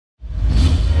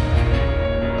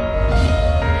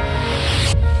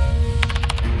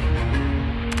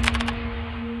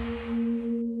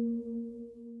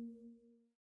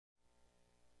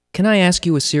can I ask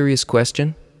you a serious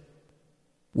question?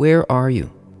 Where are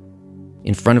you?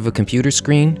 In front of a computer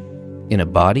screen? In a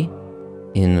body?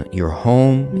 In your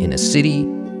home? In a city?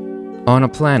 On a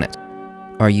planet?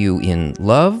 Are you in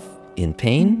love? In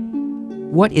pain?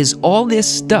 What is all this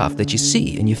stuff that you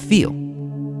see and you feel?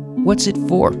 What's it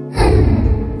for?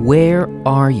 Where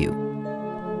are you?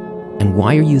 And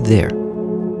why are you there?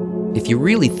 If you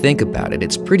really think about it,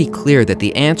 it's pretty clear that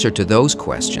the answer to those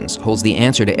questions holds the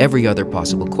answer to every other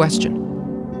possible question.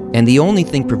 And the only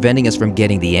thing preventing us from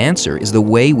getting the answer is the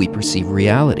way we perceive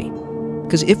reality.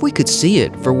 Because if we could see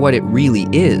it for what it really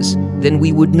is, then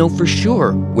we would know for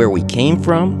sure where we came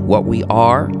from, what we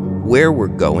are, where we're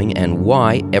going, and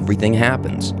why everything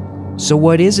happens. So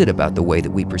what is it about the way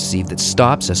that we perceive that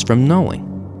stops us from knowing?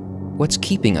 What's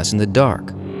keeping us in the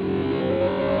dark?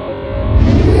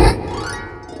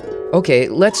 Okay,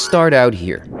 let's start out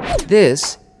here.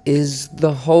 This is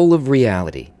the whole of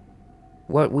reality.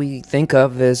 What we think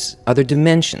of as other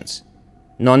dimensions,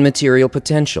 non-material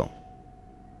potential.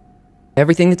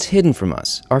 Everything that's hidden from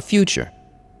us, our future.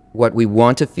 What we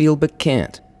want to feel but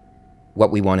can't.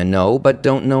 What we want to know but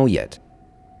don't know yet.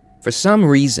 For some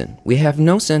reason, we have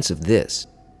no sense of this.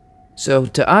 So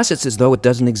to us, it's as though it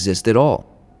doesn't exist at all.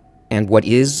 And what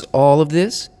is all of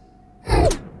this?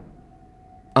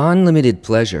 Unlimited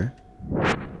pleasure,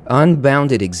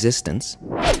 unbounded existence,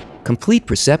 complete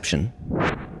perception,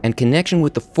 and connection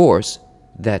with the force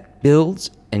that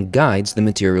builds and guides the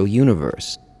material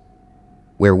universe,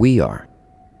 where we are.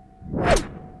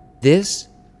 This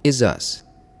is us,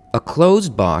 a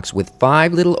closed box with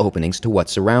 5 little openings to what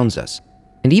surrounds us.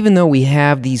 And even though we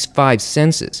have these 5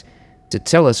 senses to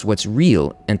tell us what's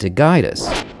real and to guide us,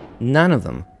 none of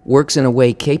them works in a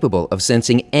way capable of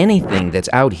sensing anything that's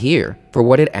out here for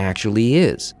what it actually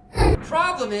is. The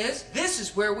problem is, this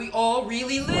is where we all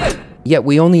really live. Yet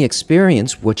we only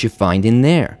experience what you find in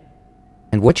there.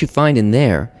 And what you find in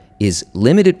there is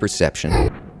limited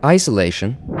perception,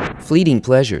 isolation, fleeting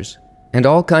pleasures, and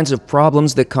all kinds of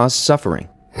problems that cause suffering.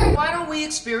 Why don't we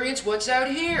experience what's out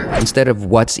here? Instead of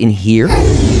what's in here?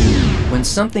 When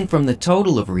something from the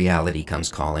total of reality comes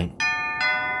calling,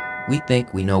 we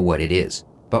think we know what it is.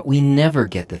 But we never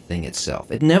get the thing itself.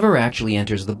 It never actually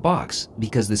enters the box,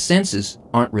 because the senses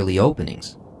aren't really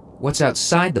openings. What's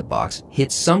outside the box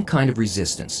hits some kind of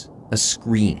resistance, a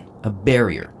screen, a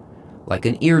barrier, like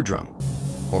an eardrum,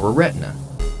 or a retina,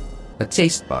 a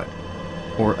taste bud,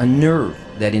 or a nerve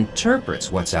that interprets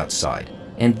what's outside,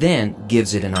 and then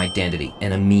gives it an identity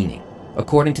and a meaning,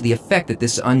 according to the effect that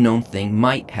this unknown thing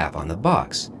might have on the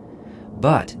box.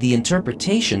 But the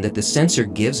interpretation that the sensor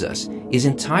gives us is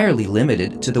entirely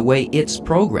limited to the way it's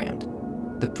programmed.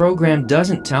 The program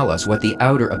doesn't tell us what the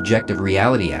outer objective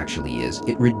reality actually is.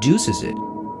 It reduces it,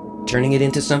 turning it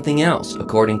into something else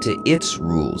according to its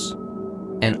rules.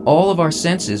 And all of our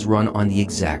senses run on the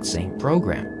exact same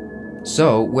program.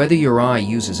 So whether your eye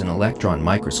uses an electron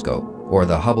microscope or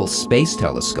the Hubble Space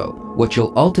Telescope, what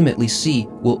you'll ultimately see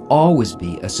will always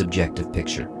be a subjective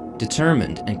picture,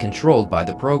 determined and controlled by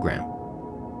the program.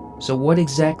 So what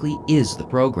exactly is the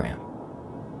program?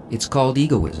 It's called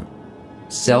egoism,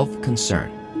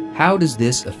 self-concern. How does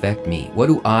this affect me? What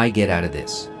do I get out of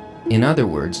this? In other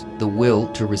words, the will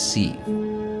to receive.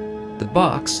 The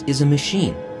box is a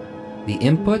machine. The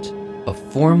input, a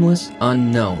formless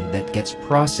unknown that gets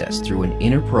processed through an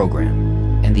inner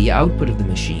program. And the output of the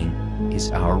machine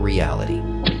is our reality.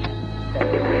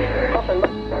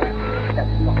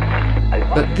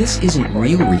 But this isn't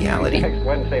real reality.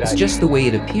 It's just the way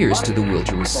it appears to the will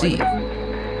to receive.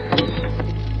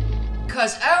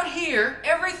 Because out here,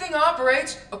 everything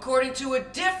operates according to a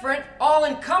different,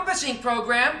 all-encompassing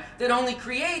program that only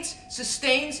creates,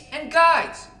 sustains, and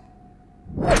guides.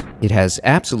 It has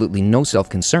absolutely no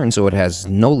self-concern, so it has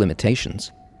no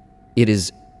limitations. It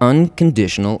is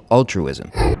unconditional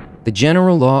altruism, the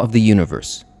general law of the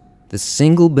universe, the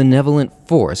single benevolent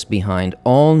force behind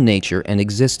all nature and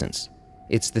existence.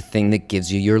 It's the thing that gives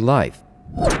you your life.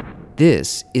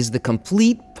 This is the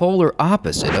complete polar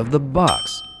opposite of the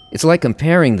box. It's like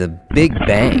comparing the Big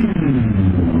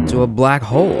Bang to a black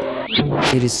hole.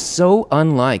 It is so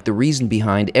unlike the reason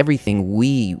behind everything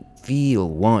we feel,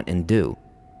 want, and do,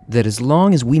 that as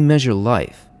long as we measure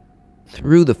life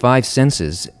through the 5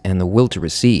 senses and the will to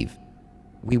receive,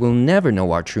 we will never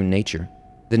know our true nature,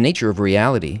 the nature of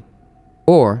reality,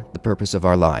 or the purpose of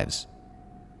our lives.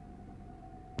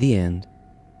 The end.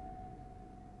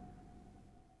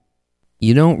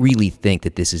 You don't really think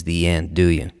that this is the end, do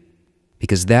you?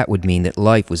 Because that would mean that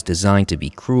life was designed to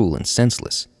be cruel and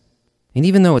senseless. And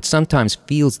even though it sometimes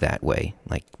feels that way,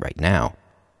 like right now,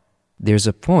 there's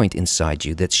a point inside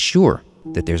you that's sure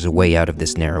that there's a way out of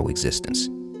this narrow existence.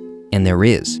 And there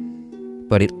is.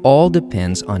 But it all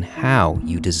depends on how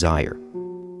you desire.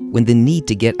 When the need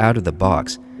to get out of the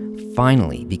box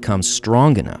finally becomes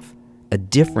strong enough, a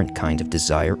different kind of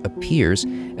desire appears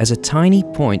as a tiny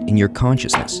point in your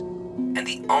consciousness. And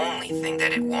the only thing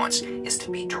that it wants is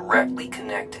to be directly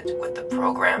connected with the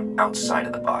program outside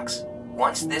of the box.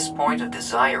 Once this point of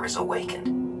desire is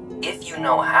awakened, if you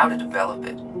know how to develop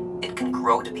it, it can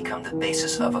grow to become the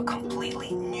basis of a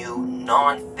completely new,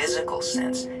 non-physical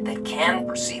sense that can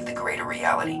perceive the greater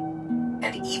reality,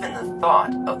 and even the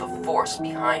thought of the force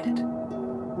behind it.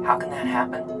 How can that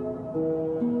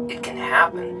happen? It can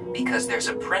happen because there's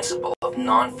a principle of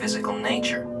non-physical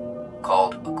nature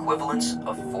called equivalence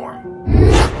of form.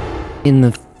 In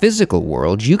the physical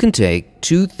world, you can take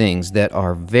two things that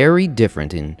are very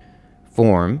different in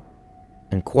form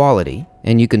and quality,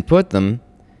 and you can put them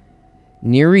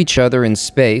near each other in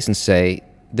space and say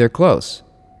they're close.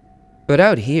 But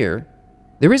out here,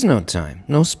 there is no time,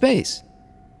 no space.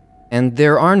 And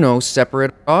there are no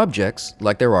separate objects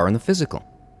like there are in the physical.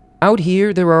 Out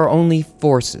here, there are only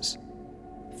forces,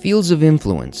 fields of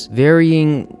influence,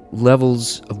 varying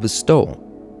levels of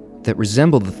bestowal that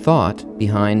resemble the thought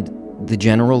behind the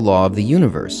general law of the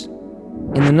universe.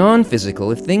 In the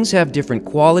non-physical, if things have different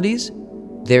qualities,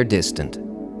 they're distant.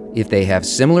 If they have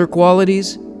similar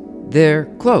qualities, they're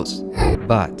close.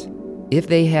 But if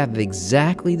they have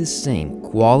exactly the same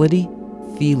quality,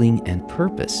 feeling, and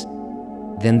purpose,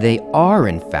 then they are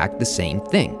in fact the same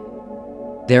thing.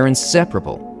 They're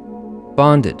inseparable,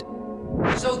 bonded.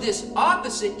 So this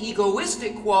opposite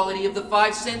egoistic quality of the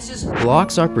five senses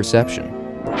Blocks our perception,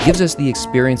 gives us the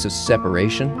experience of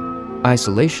separation,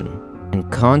 isolation,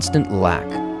 and constant lack.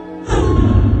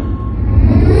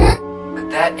 But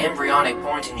that embryonic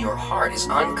point in your heart is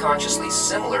unconsciously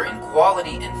similar in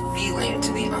quality and feeling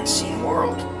to the unseen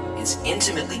world. It's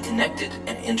intimately connected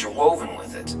and interwoven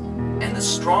with it. And the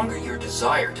stronger your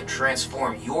desire to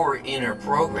transform your inner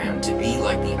program to be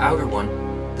like the outer one,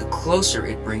 the closer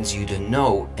it brings you to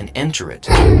know and enter it,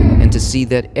 and to see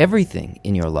that everything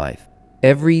in your life,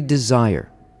 every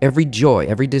desire, every joy,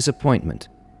 every disappointment,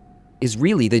 is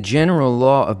really the general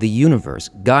law of the universe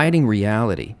guiding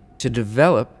reality to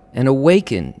develop and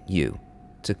awaken you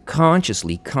to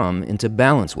consciously come into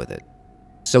balance with it,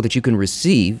 so that you can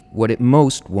receive what it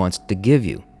most wants to give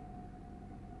you.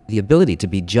 The ability to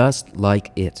be just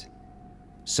like it,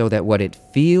 so that what it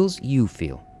feels, you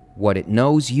feel, what it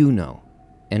knows, you know,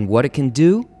 and what it can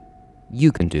do,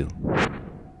 you can do.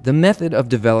 The method of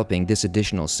developing this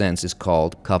additional sense is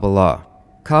called Kabbalah.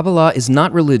 Kabbalah is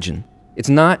not religion. It's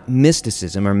not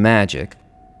mysticism or magic.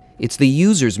 It's the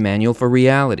user's manual for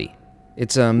reality.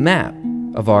 It's a map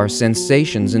of our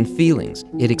sensations and feelings.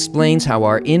 It explains how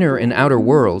our inner and outer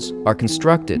worlds are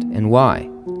constructed and why.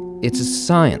 It's a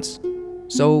science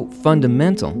so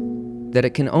fundamental that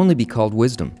it can only be called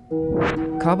wisdom.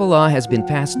 Kabbalah has been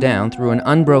passed down through an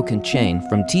unbroken chain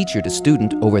from teacher to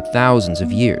student over thousands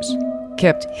of years,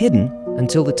 kept hidden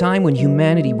until the time when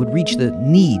humanity would reach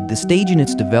the stage in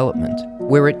its development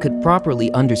where it could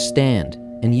properly understand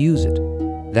and use it.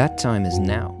 That time is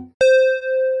now.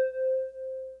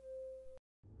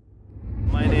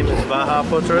 My name is Baha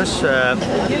Potros.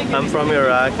 I'm from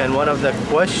Iraq, and one of the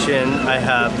questions I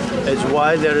have is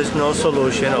why there is no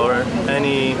solution or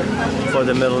any for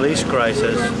the Middle East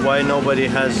crisis. Why nobody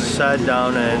has sat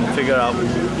down and figured out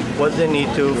what they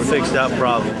need to fix that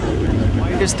problem.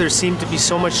 Why does there seem to be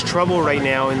so much trouble right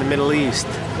now in the Middle East?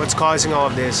 What's causing all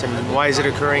of this, and why is it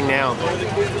occurring now?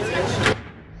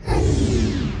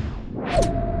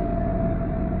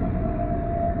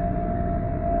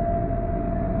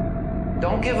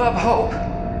 Don't give up hope.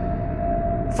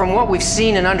 From what we've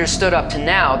seen and understood up to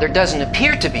now, there doesn't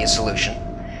appear to be a solution.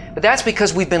 But that's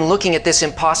because we've been looking at this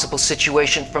impossible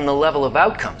situation from the level of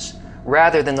outcomes,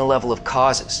 rather than the level of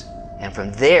causes. And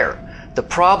from there, the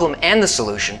problem and the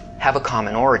solution have a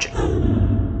common origin.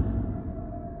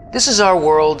 This is our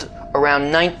world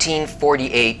around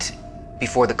 1948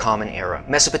 before the Common Era.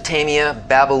 Mesopotamia,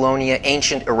 Babylonia,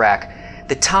 ancient Iraq,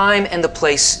 the time and the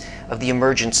place of the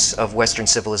emergence of Western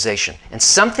civilization. And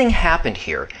something happened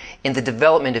here in the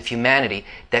development of humanity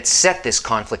that set this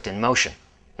conflict in motion.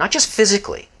 Not just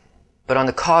physically, but on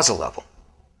the causal level.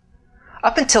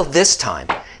 Up until this time,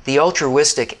 the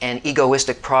altruistic and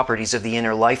egoistic properties of the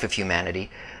inner life of humanity,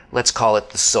 let's call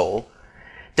it the soul,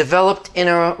 developed in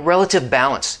a relative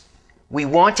balance. We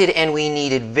wanted and we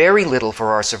needed very little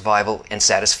for our survival and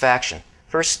satisfaction.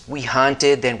 First we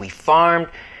hunted, then we farmed.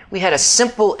 We had a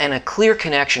simple and a clear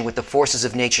connection with the forces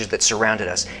of nature that surrounded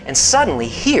us. And suddenly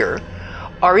here,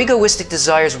 our egoistic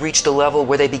desires reached a level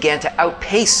where they began to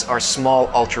outpace our small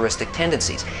altruistic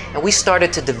tendencies. And we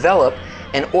started to develop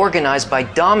and organized by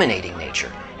dominating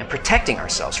nature and protecting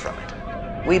ourselves from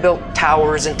it. We built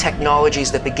towers and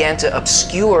technologies that began to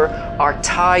obscure our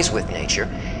ties with nature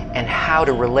and how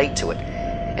to relate to it.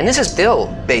 And this is still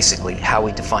basically how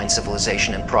we define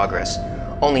civilization and progress.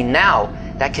 Only now,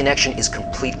 that connection is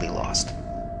completely lost.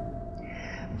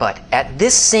 But at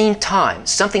this same time,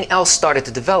 something else started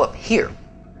to develop here.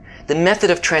 The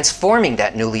method of transforming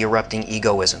that newly erupting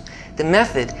egoism. The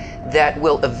method that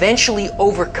will eventually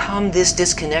overcome this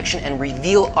disconnection and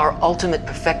reveal our ultimate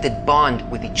perfected bond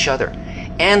with each other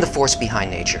and the force behind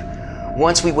nature,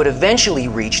 once we would eventually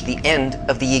reach the end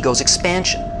of the ego's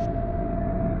expansion.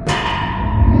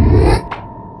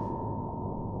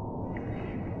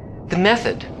 The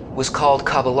method was called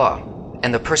Kabbalah,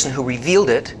 and the person who revealed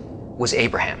it was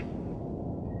Abraham.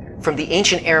 From the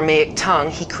ancient Aramaic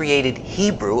tongue, he created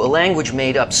Hebrew, a language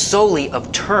made up solely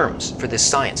of terms for this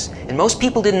science. And most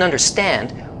people didn't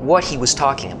understand what he was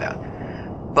talking about.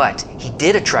 But he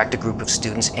did attract a group of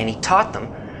students, and he taught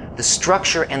them the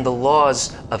structure and the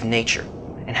laws of nature,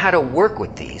 and how to work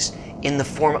with these in the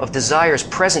form of desires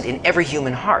present in every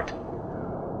human heart.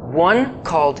 One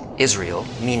called Israel,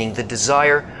 meaning the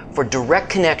desire for direct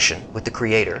connection with the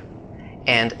Creator,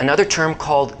 and another term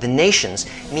called the nations,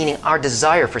 meaning our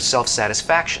desire for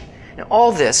self-satisfaction. And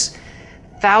all this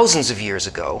thousands of years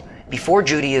ago, before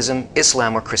Judaism,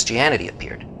 Islam, or Christianity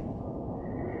appeared.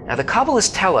 Now, the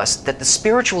Kabbalists tell us that the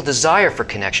spiritual desire for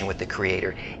connection with the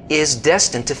Creator is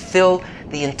destined to fill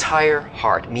the entire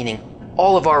heart, meaning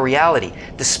all of our reality,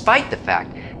 despite the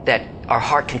fact that our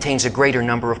heart contains a greater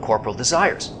number of corporal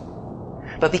desires.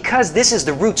 But because this is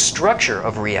the root structure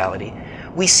of reality,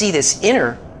 we see this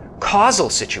inner causal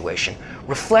situation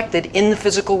reflected in the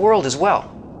physical world as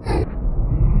well.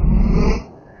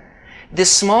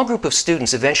 This small group of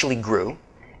students eventually grew,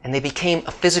 and they became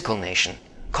a physical nation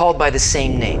called by the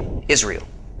same name, Israel,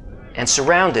 and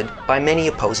surrounded by many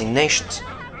opposing nations.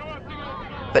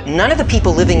 But none of the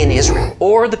people living in Israel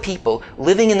or the people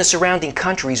living in the surrounding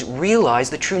countries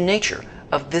realized the true nature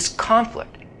of this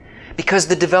conflict, because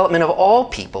the development of all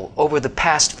people over the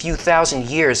past few thousand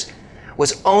years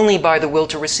was only by the will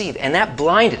to receive, and that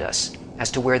blinded us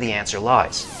as to where the answer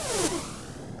lies.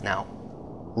 Now,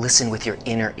 listen with your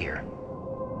inner ear.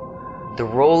 The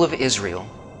role of Israel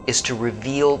is to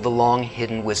reveal the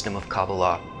long-hidden wisdom of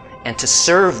Kabbalah and to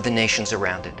serve the nations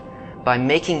around it by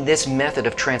making this method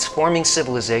of transforming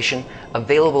civilization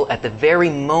available at the very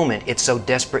moment it's so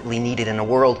desperately needed in a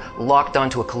world locked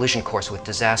onto a collision course with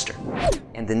disaster.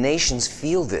 And the nations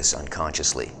feel this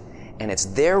unconsciously, and it's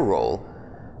their role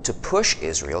to push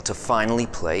Israel to finally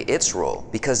play its role,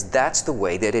 because that's the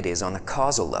way that it is on the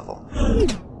causal level.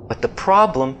 But the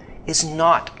problem is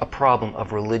not a problem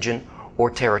of religion or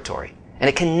territory, and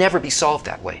it can never be solved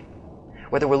that way.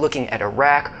 Whether we're looking at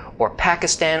Iraq or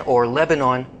Pakistan or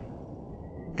Lebanon,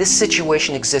 this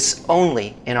situation exists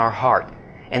only in our heart,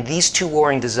 and these two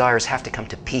warring desires have to come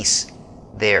to peace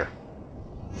there.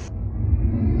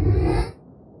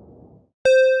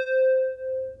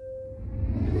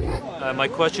 My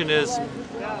question is,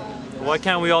 why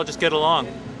can't we all just get along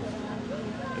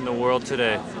in the world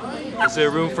today? Is there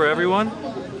room for everyone?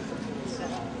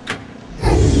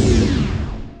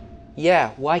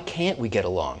 Yeah, why can't we get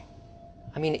along?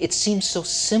 I mean, it seems so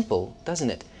simple, doesn't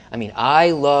it? I mean,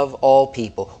 I love all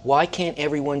people. Why can't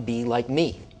everyone be like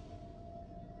me?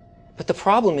 But the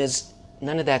problem is,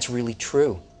 none of that's really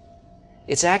true.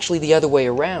 It's actually the other way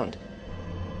around.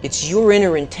 It's your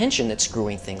inner intention that's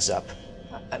screwing things up.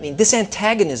 I mean, this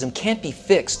antagonism can't be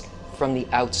fixed from the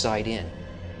outside in.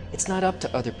 It's not up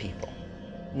to other people.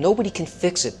 Nobody can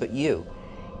fix it but you.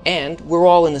 And we're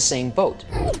all in the same boat.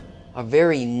 Our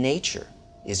very nature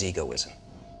is egoism,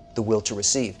 the will to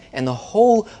receive. And the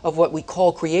whole of what we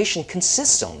call creation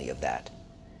consists only of that.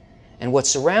 And what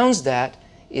surrounds that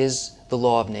is the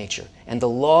law of nature. And the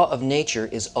law of nature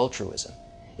is altruism.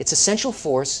 Its essential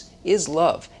force is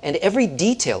love, and every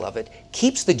detail of it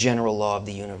keeps the general law of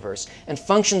the universe and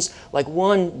functions like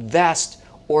one vast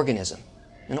organism.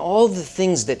 And all the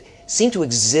things that seem to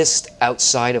exist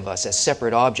outside of us as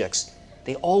separate objects,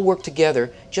 they all work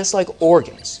together just like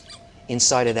organs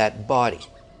inside of that body.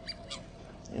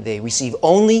 They receive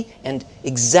only and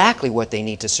exactly what they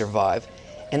need to survive,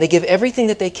 and they give everything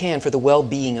that they can for the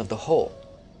well-being of the whole.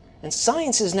 And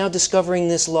science is now discovering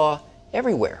this law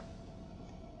everywhere.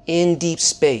 In deep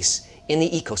space, in the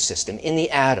ecosystem, in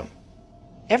the atom.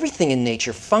 Everything in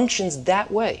nature functions that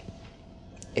way,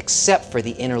 except for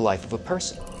the inner life of a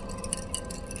person.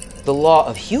 The law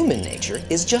of human nature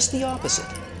is just the opposite,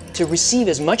 to receive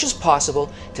as much as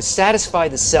possible to satisfy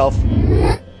the self,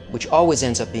 which always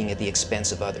ends up being at the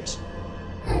expense of others.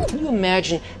 Can you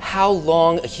imagine how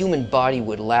long a human body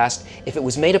would last if it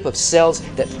was made up of cells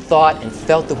that thought and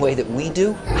felt the way that we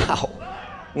do? Wow.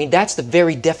 I mean, that's the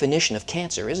very definition of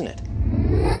cancer, isn't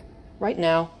it? Right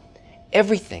now,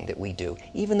 everything that we do,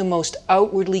 even the most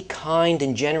outwardly kind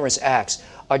and generous acts,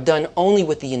 are done only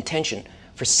with the intention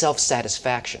for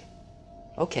self-satisfaction.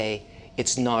 Okay,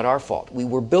 it's not our fault. We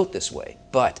were built this way.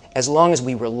 But as long as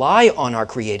we rely on our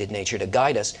created nature to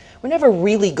guide us, we're never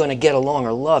really going to get along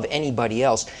or love anybody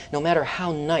else, no matter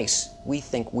how nice we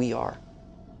think we are.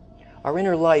 Our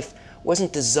inner life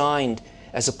wasn't designed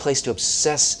as a place to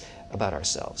obsess about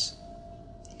ourselves.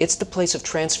 It's the place of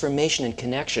transformation and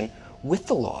connection with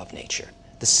the law of nature,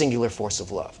 the singular force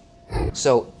of love.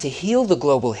 So, to heal the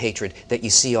global hatred that you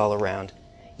see all around,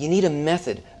 you need a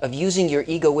method of using your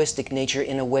egoistic nature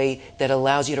in a way that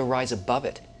allows you to rise above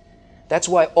it. That's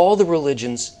why all the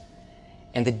religions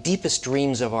and the deepest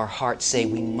dreams of our heart say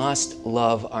we must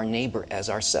love our neighbor as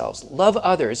ourselves. Love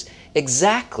others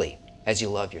exactly as you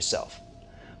love yourself,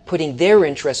 putting their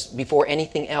interests before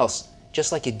anything else,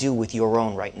 just like you do with your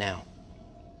own right now.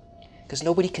 Because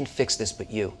nobody can fix this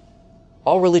but you.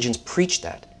 All religions preach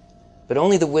that, but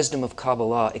only the wisdom of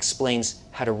Kabbalah explains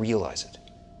how to realize it.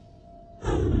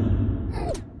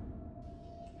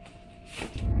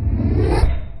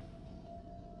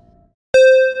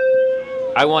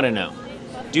 I want to know,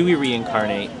 do we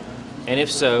reincarnate? And if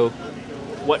so,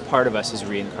 what part of us is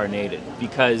reincarnated?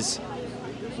 Because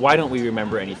why don't we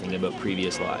remember anything about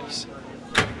previous lives?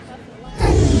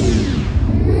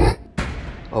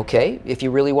 Okay, if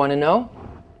you really want to know,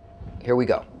 here we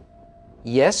go.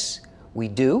 Yes, we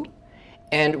do,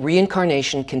 and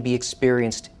reincarnation can be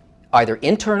experienced either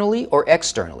internally or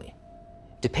externally,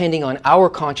 depending on our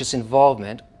conscious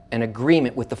involvement and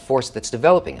agreement with the force that's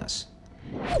developing us.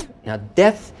 Now,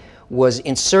 death was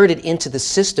inserted into the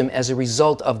system as a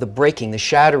result of the breaking, the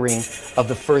shattering of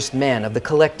the first man, of the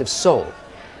collective soul.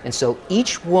 And so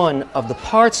each one of the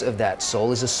parts of that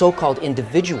soul is a so-called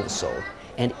individual soul,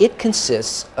 and it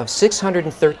consists of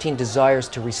 613 desires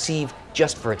to receive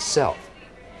just for itself.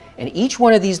 And each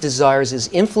one of these desires is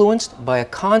influenced by a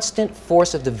constant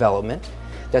force of development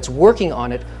that's working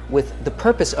on it with the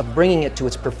purpose of bringing it to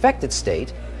its perfected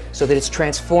state so that it's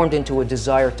transformed into a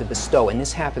desire to bestow. And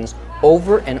this happens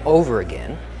over and over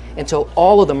again until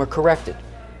all of them are corrected.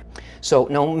 So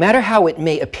no matter how it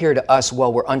may appear to us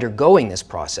while we're undergoing this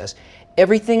process,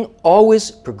 everything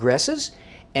always progresses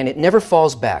and it never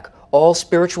falls back. All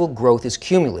spiritual growth is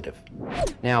cumulative.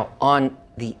 Now, on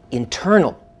the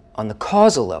internal, on the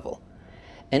causal level,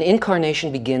 an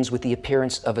incarnation begins with the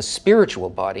appearance of a spiritual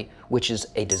body, which is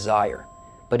a desire,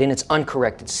 but in its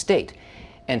uncorrected state.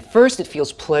 And first it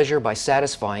feels pleasure by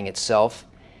satisfying itself,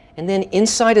 and then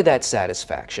inside of that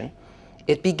satisfaction,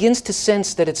 it begins to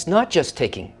sense that it's not just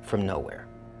taking from nowhere,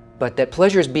 but that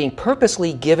pleasure is being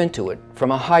purposely given to it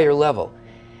from a higher level.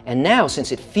 And now,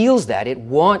 since it feels that, it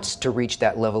wants to reach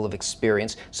that level of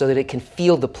experience so that it can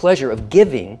feel the pleasure of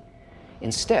giving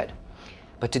instead.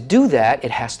 But to do that,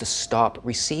 it has to stop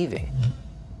receiving.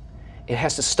 It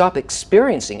has to stop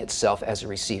experiencing itself as a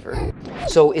receiver.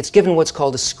 So it's given what's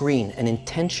called a screen, an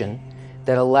intention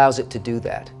that allows it to do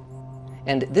that.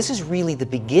 And this is really the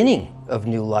beginning of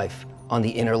new life on the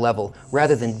inner level,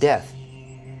 rather than death.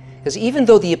 Because even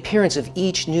though the appearance of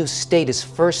each new state is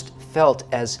first felt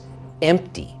as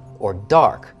empty or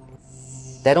dark,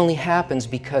 that only happens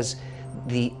because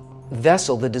the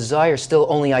vessel, the desire, still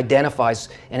only identifies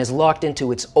and is locked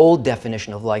into its old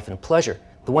definition of life and pleasure,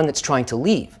 the one that's trying to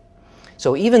leave.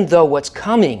 So even though what's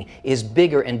coming is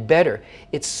bigger and better,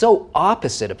 it's so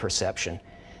opposite a perception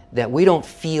that we don't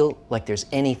feel like there's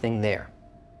anything there.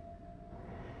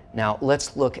 Now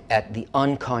let's look at the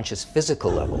unconscious physical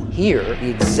level. Here,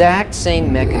 the exact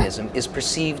same mechanism is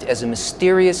perceived as a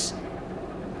mysterious,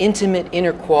 intimate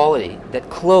inner quality that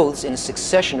clothes in a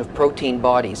succession of protein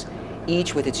bodies,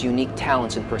 each with its unique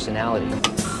talents and personality,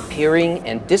 appearing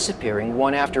and disappearing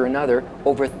one after another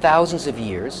over thousands of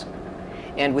years.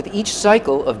 And with each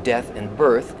cycle of death and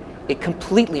birth, it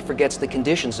completely forgets the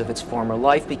conditions of its former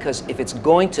life, because if it's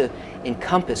going to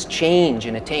encompass change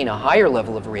and attain a higher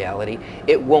level of reality,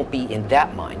 it won't be in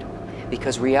that mind,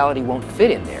 because reality won't fit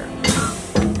in there.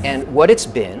 And what it's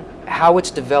been, how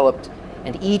it's developed,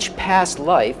 and each past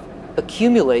life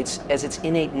accumulates as its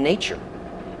innate nature.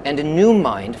 And a new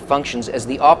mind functions as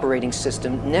the operating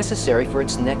system necessary for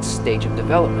its next stage of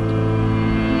development.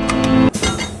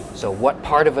 So what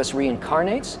part of us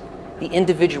reincarnates? The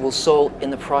individual soul,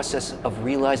 in the process of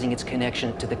realizing its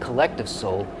connection to the collective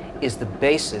soul, is the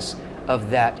basis of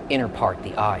that inner part,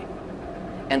 the I.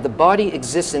 And the body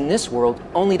exists in this world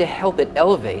only to help it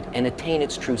elevate and attain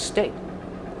its true state.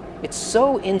 It's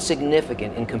so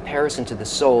insignificant in comparison to the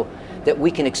soul that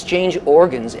we can exchange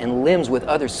organs and limbs with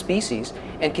other species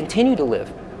and continue to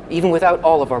live, even without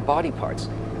all of our body parts,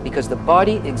 because the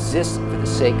body exists for the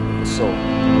sake of the soul.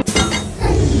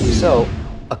 So,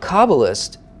 a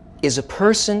Kabbalist is a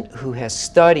person who has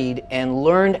studied and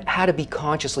learned how to be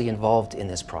consciously involved in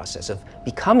this process of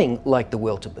becoming like the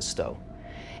will to bestow.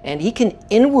 And he can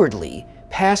inwardly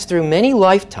pass through many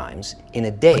lifetimes in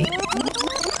a day.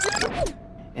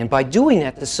 And by doing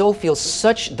that, the soul feels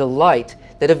such delight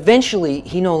that eventually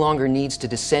he no longer needs to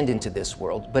descend into this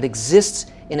world, but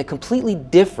exists in a completely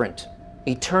different,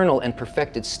 eternal and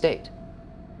perfected state.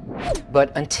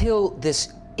 But until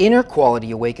this inner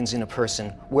quality awakens in a person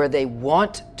where they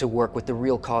want to work with the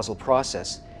real causal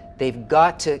process, they've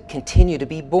got to continue to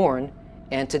be born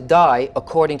and to die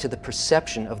according to the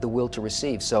perception of the will to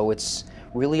receive. So it's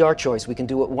really our choice. We can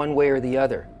do it one way or the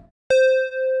other.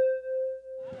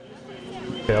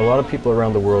 A lot of people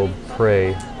around the world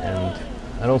pray, and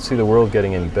I don't see the world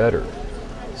getting any better.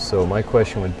 So my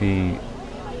question would be,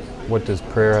 what does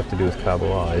prayer have to do with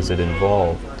Kabbalah? Is it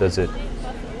involved? Does it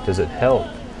help?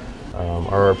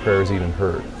 Are our prayers even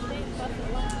heard?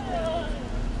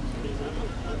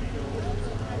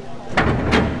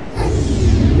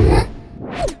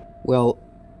 Well,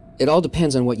 it all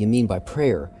depends on what you mean by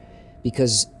prayer,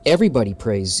 because everybody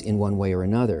prays in one way or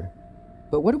another.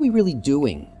 But what are we really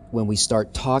doing when we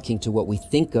start talking to what we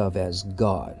think of as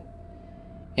God?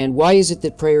 And why is it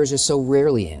that prayers are so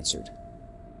rarely answered?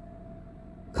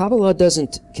 Kabbalah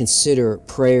doesn't consider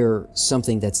prayer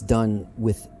something that's done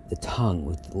with the tongue,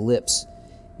 with the lips.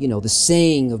 You know, the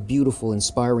saying of beautiful,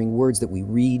 inspiring words that we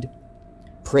read,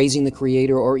 praising the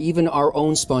Creator, or even our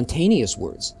own spontaneous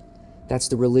words. That's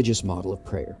the religious model of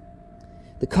prayer.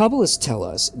 The Kabbalists tell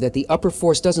us that the upper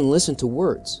force doesn't listen to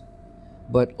words,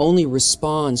 but only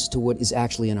responds to what is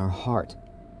actually in our heart,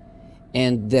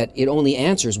 and that it only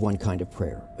answers one kind of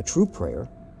prayer, a true prayer,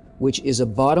 which is a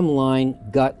bottom-line,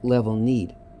 gut-level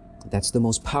need. That's the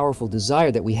most powerful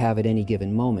desire that we have at any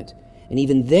given moment. And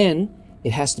even then,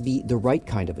 it has to be the right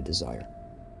kind of a desire.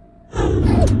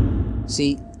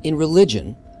 See, in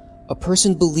religion, a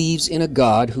person believes in a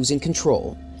God who's in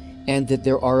control, and that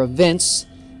there are events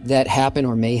that happen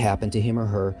or may happen to him or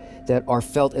her that are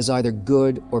felt as either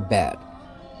good or bad.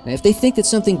 Now, if they think that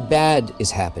something bad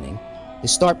is happening, they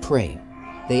start praying.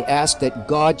 They ask that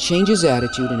God change his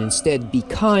attitude and instead be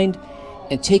kind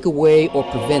and take away or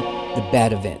prevent the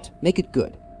bad event. Make it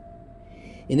good.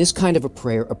 In this kind of a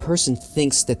prayer, a person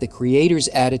thinks that the Creator's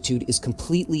attitude is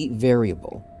completely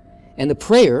variable, and the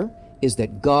prayer is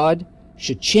that God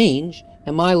should change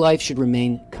and my life should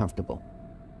remain comfortable.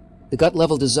 The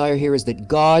gut-level desire here is that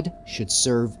God should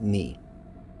serve me.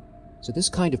 So this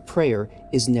kind of prayer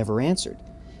is never answered,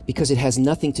 because it has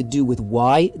nothing to do with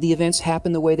why the events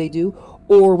happen the way they do,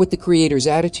 or with the Creator's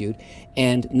attitude,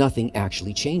 and nothing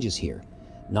actually changes here.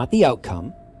 Not the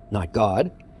outcome, not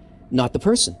God, not the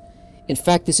person. In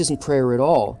fact, this isn't prayer at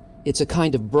all. It's a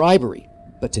kind of bribery,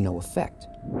 but to no effect.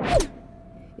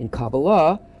 In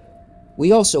Kabbalah,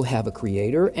 we also have a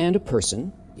Creator and a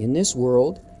person in this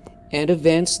world, and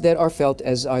events that are felt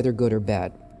as either good or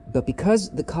bad. But because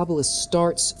the Kabbalist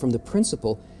starts from the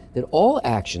principle that all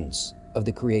actions of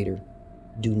the Creator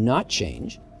do not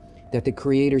change, that the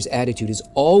Creator's attitude is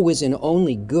always and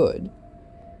only good,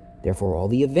 therefore all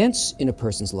the events in a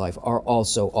person's life are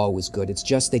also always good. It's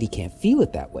just that he can't feel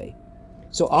it that way.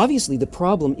 So obviously the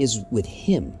problem is with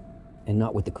him and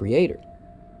not with the Creator.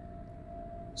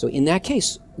 So in that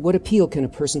case, what appeal can a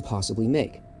person possibly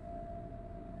make?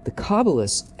 The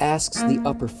Kabbalist asks the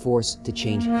upper force to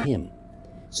change him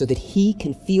so that he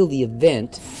can feel the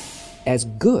event as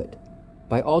good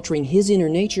by altering his inner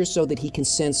nature so that he can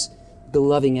sense the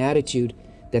loving attitude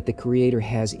that the Creator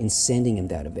has in sending him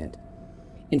that event.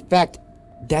 In fact,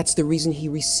 that's the reason he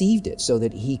received it, so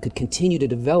that he could continue to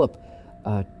develop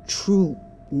a true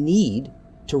need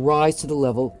to rise to the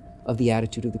level of the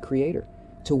attitude of the Creator,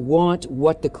 to want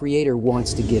what the Creator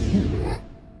wants to give him.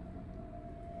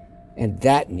 And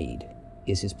that need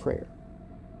is his prayer.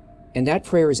 And that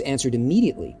prayer is answered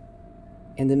immediately.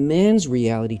 And the man's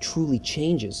reality truly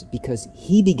changes because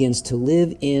he begins to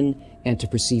live in and to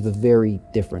perceive a very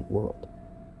different world.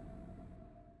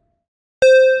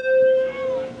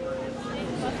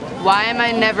 Why am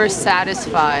I never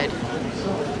satisfied?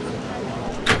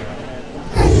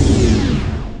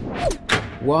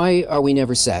 Why are we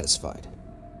never satisfied?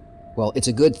 Well, it's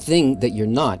a good thing that you're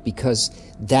not, because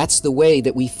that's the way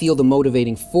that we feel the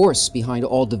motivating force behind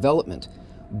all development,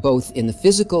 both in the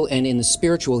physical and in the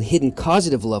spiritual hidden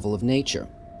causative level of nature.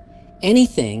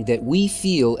 Anything that we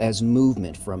feel as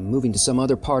movement, from moving to some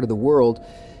other part of the world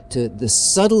to the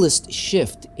subtlest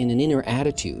shift in an inner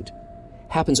attitude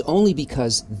happens only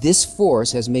because this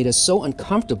force has made us so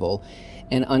uncomfortable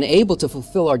and unable to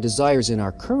fulfill our desires in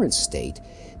our current state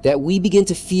that we begin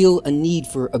to feel a need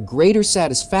for a greater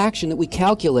satisfaction that we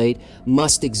calculate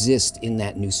must exist in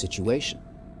that new situation.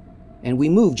 And we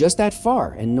move just that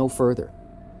far and no further.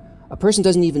 A person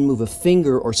doesn't even move a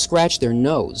finger or scratch their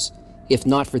nose if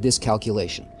not for this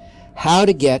calculation. How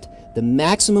to get the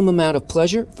maximum amount of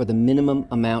pleasure for the minimum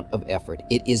amount of effort.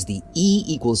 It is the E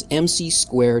equals MC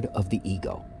squared of the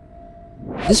ego.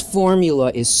 This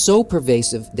formula is so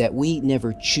pervasive that we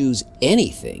never choose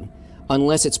anything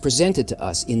unless it's presented to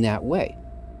us in that way.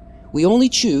 We only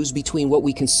choose between what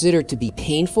we consider to be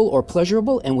painful or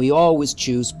pleasurable, and we always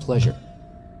choose pleasure.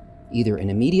 Either an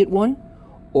immediate one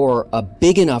or a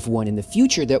big enough one in the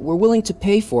future that we're willing to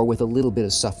pay for with a little bit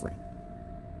of suffering.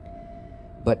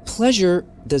 But pleasure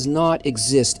does not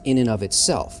exist in and of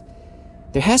itself.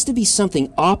 There has to be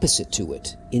something opposite to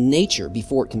it in nature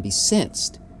before it can be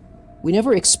sensed. We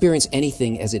never experience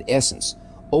anything as its essence,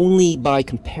 only by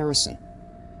comparison.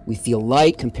 We feel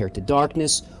light compared to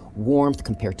darkness, warmth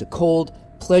compared to cold,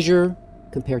 pleasure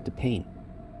compared to pain.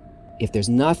 If there's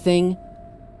nothing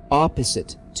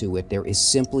opposite to it, there is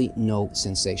simply no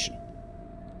sensation.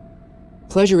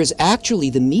 Pleasure is actually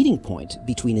the meeting point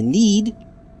between a need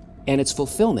and its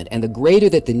fulfillment, and the greater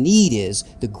that the need is,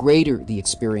 the greater the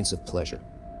experience of pleasure.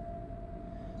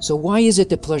 So why is it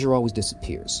that pleasure always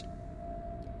disappears?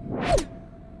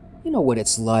 You know what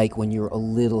it's like when you're a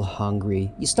little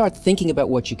hungry. You start thinking about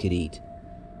what you could eat.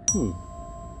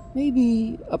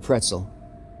 Maybe a pretzel.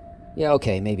 Yeah,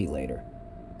 okay, maybe later.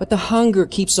 But the hunger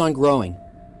keeps on growing.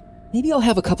 Maybe I'll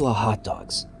have a couple of hot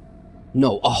dogs.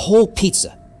 No, a whole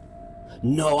pizza.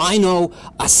 No, I know,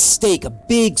 a steak, a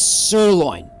big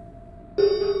sirloin.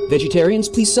 Vegetarians,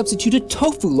 please substitute a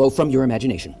tofu loaf from your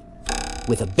imagination,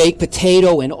 with a baked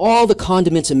potato and all the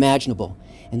condiments imaginable.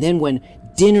 And then when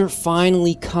dinner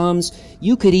finally comes,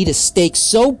 you could eat a steak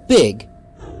so big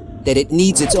that it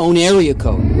needs its own area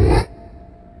code.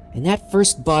 And that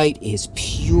first bite is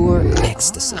pure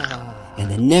ecstasy. And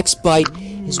the next bite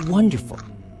is wonderful.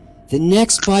 The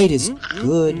next bite is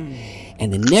good.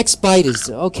 And the next bite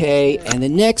is okay. And the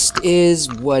next is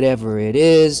whatever it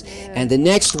is. And the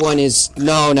next one is,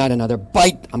 no, not another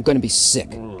bite. I'm going to be sick.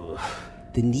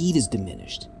 The need is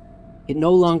diminished. It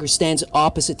no longer stands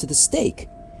opposite to the steak.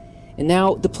 And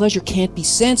now the pleasure can't be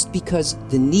sensed because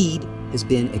the need has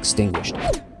been extinguished.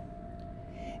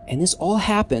 And this all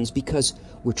happens because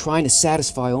we're trying to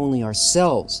satisfy only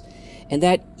ourselves. And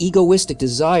that egoistic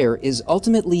desire is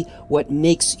ultimately what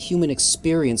makes human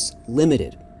experience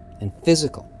limited and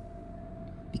physical.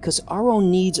 Because our own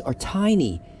needs are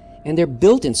tiny, and they're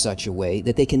built in such a way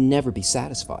that they can never be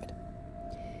satisfied.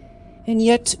 And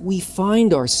yet we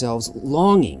find ourselves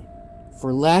longing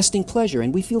for lasting pleasure,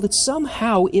 and we feel that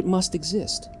somehow it must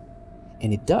exist.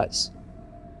 And it does.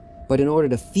 But in order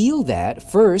to feel that,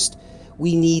 first,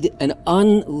 we need an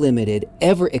unlimited,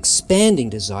 ever-expanding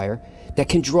desire that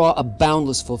can draw a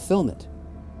boundless fulfillment.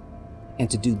 And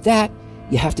to do that,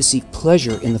 you have to seek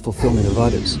pleasure in the fulfillment of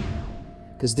others.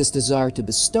 Because this desire to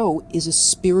bestow is a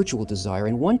spiritual desire,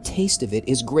 and one taste of it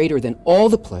is greater than all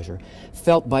the pleasure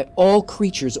felt by all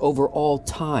creatures over all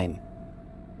time.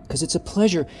 Because it's a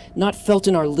pleasure not felt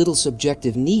in our little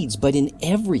subjective needs, but in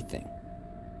everything.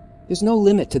 There's no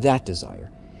limit to that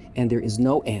desire, and there is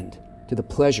no end to the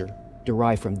pleasure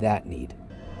derived from that need.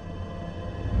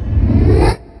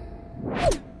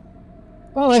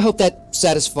 Well, I hope that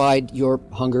satisfied your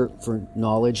hunger for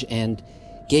knowledge and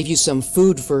gave you some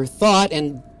food for thought,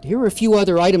 and here are a few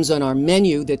other items on our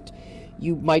menu that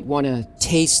you might want to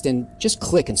taste, and just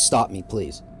click and stop me,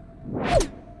 please.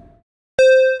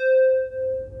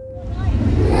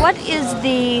 What is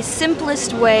the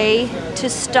simplest way to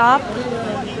stop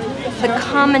the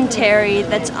commentary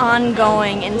that's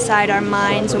ongoing inside our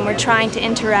minds when we're trying to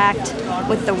interact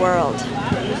with the world?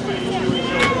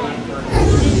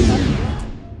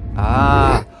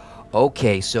 Ah,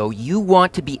 okay, so you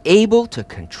want to be able to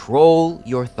control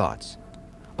your thoughts.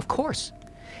 Of course,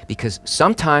 because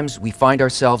sometimes we find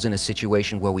ourselves in a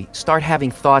situation where we start having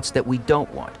thoughts that we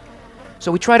don't want.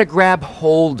 So we try to grab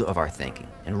hold of our thinking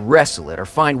and wrestle it or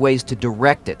find ways to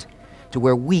direct it to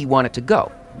where we want it to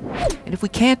go. And if we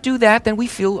can't do that, then we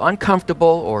feel uncomfortable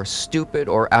or stupid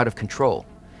or out of control.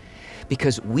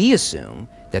 Because we assume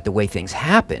that the way things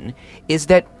happen is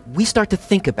that we start to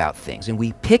think about things and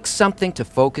we pick something to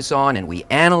focus on and we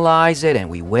analyze it and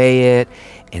we weigh it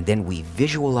and then we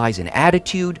visualize an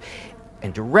attitude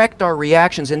and direct our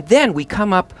reactions, and then we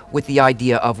come up with the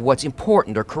idea of what's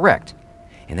important or correct.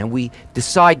 And then we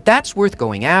decide that's worth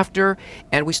going after,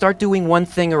 and we start doing one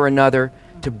thing or another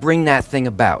to bring that thing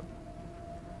about.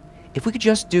 If we could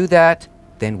just do that,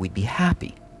 then we'd be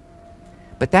happy.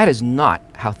 But that is not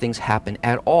how things happen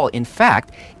at all. In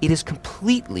fact, it is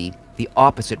completely the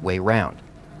opposite way round.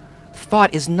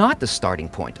 Thought is not the starting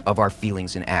point of our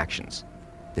feelings and actions.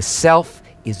 The self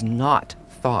is not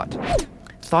thought.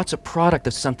 Thought's a product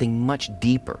of something much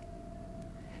deeper.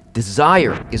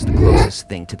 Desire is the closest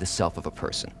thing to the self of a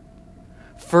person.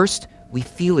 First, we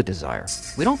feel a desire.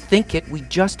 We don't think it, we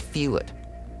just feel it.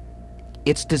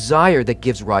 It's desire that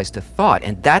gives rise to thought,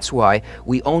 and that's why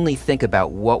we only think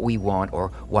about what we want, or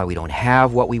why we don't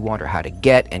have what we want, or how to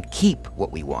get and keep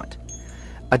what we want.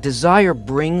 A desire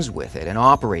brings with it an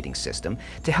operating system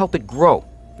to help it grow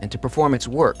and to perform its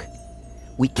work.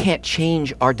 We can't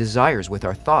change our desires with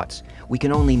our thoughts. We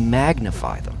can only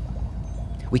magnify them.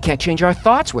 We can't change our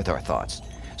thoughts with our thoughts.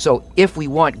 So if we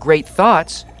want great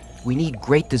thoughts, we need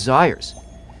great desires.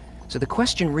 So the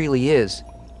question really is,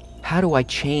 how do I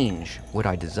change what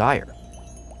I desire?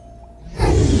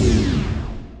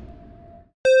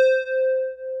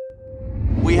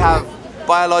 We have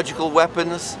biological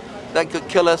weapons that could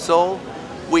kill us all.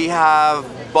 We have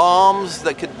bombs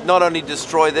that could not only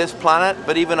destroy this planet,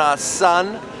 but even our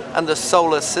sun and the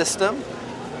solar system.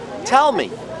 Tell me,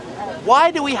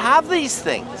 why do we have these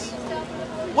things?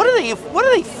 What are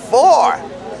they for?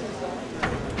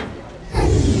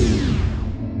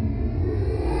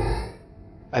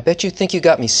 I bet you think you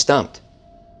got me stumped.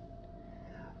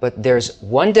 But there's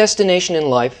one destination in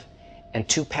life and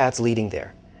two paths leading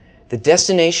there. The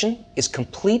destination is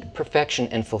complete perfection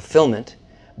and fulfillment,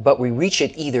 but we reach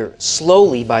it either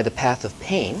slowly by the path of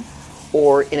pain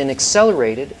or in an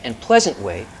accelerated and pleasant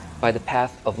way by the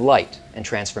path of light and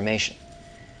transformation.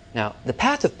 Now, the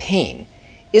path of pain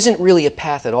isn't really a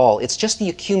path at all. It's just the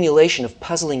accumulation of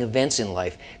puzzling events in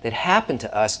life that happen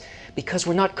to us because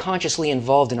we're not consciously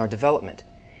involved in our development.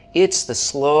 It's the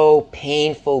slow,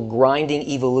 painful, grinding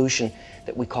evolution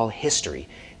that we call history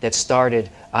that started,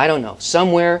 I don't know,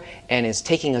 somewhere and is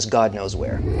taking us God knows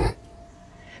where.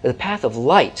 The path of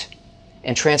light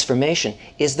and transformation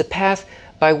is the path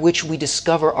by which we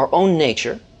discover our own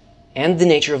nature and the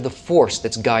nature of the force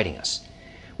that's guiding us.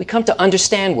 We come to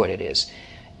understand what it is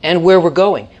and where we're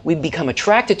going. We become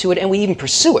attracted to it and we even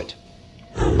pursue it.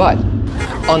 But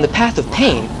on the path of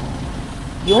pain,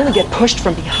 you only get pushed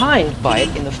from behind by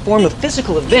it in the form of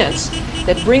physical events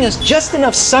that bring us just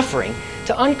enough suffering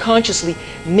to unconsciously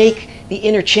make the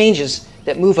inner changes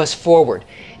that move us forward.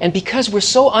 And because we're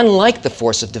so unlike the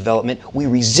force of development, we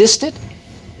resist it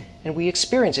and we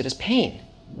experience it as pain.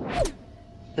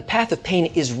 The path of pain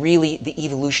is really the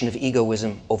evolution of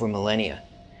egoism over millennia.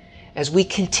 As we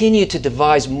continue to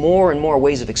devise more and more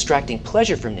ways of extracting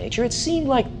pleasure from nature, it seemed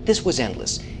like this was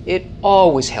endless. It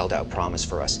always held out promise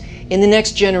for us. In the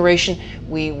next generation,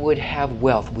 we would have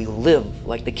wealth. We'll live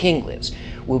like the king lives.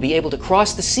 We'll be able to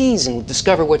cross the seas and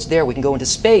discover what's there. We can go into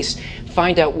space,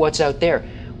 find out what's out there.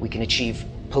 We can achieve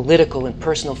political and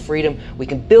personal freedom. We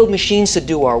can build machines to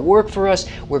do our work for us.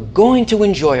 We're going to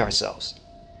enjoy ourselves.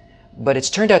 But it's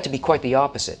turned out to be quite the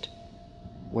opposite.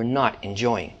 We're not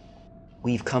enjoying.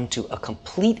 We've come to a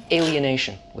complete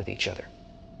alienation with each other.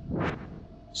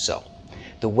 So,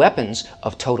 the weapons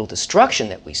of total destruction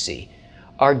that we see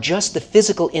are just the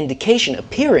physical indication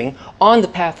appearing on the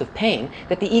path of pain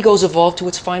that the ego's evolved to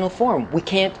its final form. We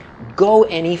can't go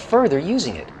any further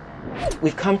using it.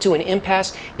 We've come to an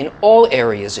impasse in all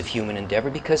areas of human endeavor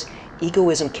because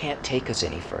egoism can't take us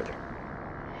any further.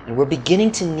 And we're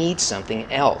beginning to need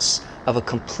something else of a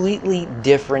completely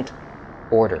different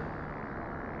order.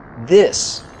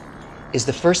 This is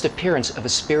the first appearance of a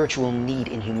spiritual need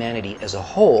in humanity as a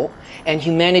whole, and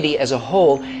humanity as a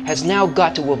whole has now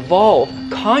got to evolve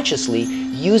consciously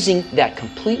using that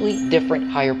completely different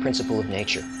higher principle of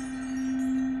nature.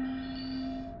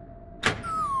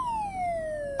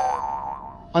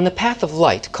 On the path of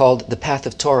light, called the path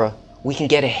of Torah, we can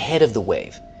get ahead of the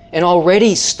wave and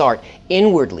already start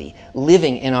inwardly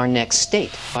living in our next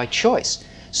state by choice.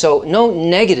 So no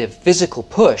negative physical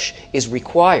push is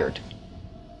required.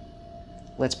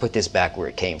 Let's put this back where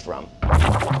it came from.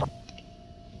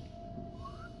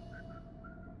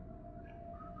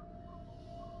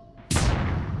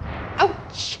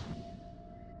 Ouch!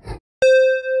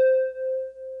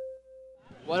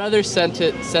 What other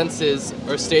senses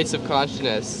or states of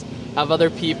consciousness have other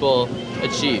people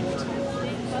achieved?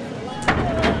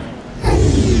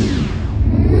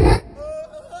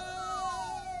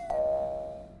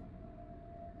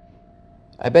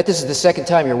 I bet this is the second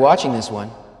time you're watching this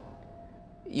one.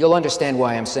 You'll understand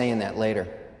why I'm saying that later.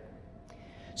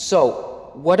 So,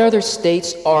 what other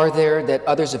states are there that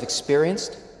others have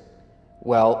experienced?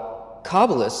 Well,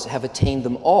 Kabbalists have attained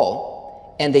them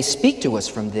all, and they speak to us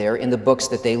from there in the books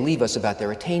that they leave us about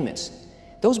their attainments.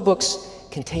 Those books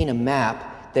contain a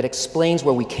map that explains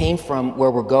where we came from,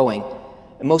 where we're going,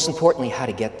 and most importantly, how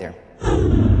to get there.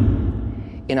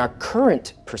 In our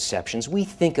current perceptions, we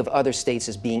think of other states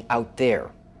as being out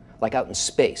there, like out in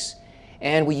space,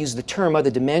 and we use the term other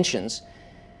dimensions.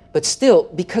 But still,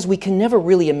 because we can never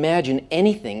really imagine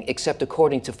anything except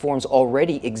according to forms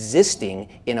already existing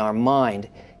in our mind,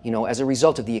 as a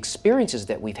result of the experiences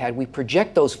that we've had, we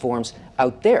project those forms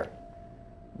out there.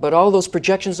 But all those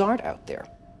projections aren't out there.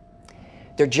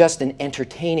 They're just an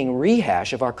entertaining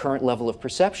rehash of our current level of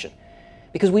perception.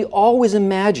 Because we always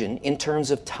imagine in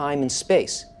terms of time and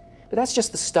space. But that's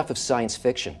just the stuff of science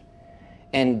fiction,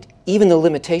 and even the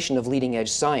limitation of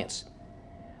leading-edge science.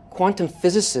 Quantum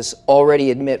physicists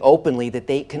already admit openly that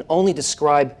they can only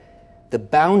describe the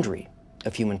boundary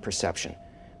of human perception,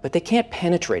 but they can't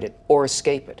penetrate it or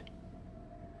escape it.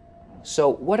 So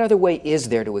what other way is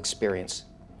there to experience?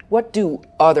 What do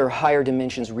other higher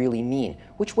dimensions really mean?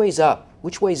 Which way's up?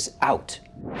 Which way's out?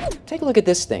 Take a look at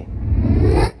this thing.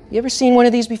 You ever seen one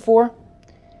of these before?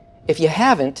 If you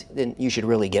haven't, then you should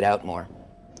really get out more.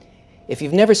 If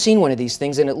you've never seen one of these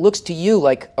things and it looks to you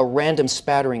like a random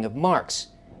spattering of marks,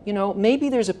 maybe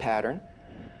there's a pattern,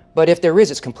 but if there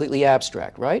is, it's completely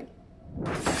abstract, right?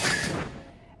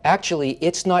 Actually,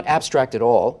 it's not abstract at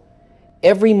all.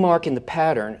 Every mark in the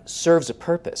pattern serves a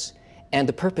purpose, and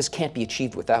the purpose can't be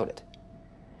achieved without it.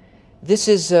 This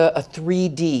is a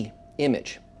 3D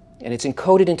image, and it's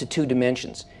encoded into 2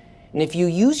 dimensions. And if you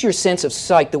use your sense of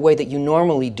sight the way that you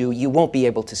normally do, you won't be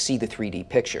able to see the 3D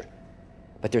picture.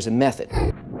 But there's a method.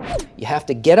 You have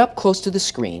to get up close to the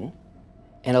screen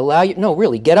and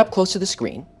get up close to the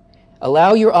screen.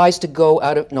 Allow your eyes to go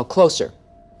closer.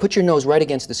 Put your nose right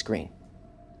against the screen.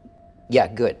 Yeah,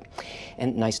 good.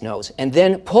 And nice nose. And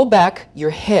then pull back your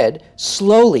head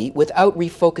slowly without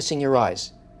refocusing your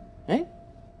eyes. Right?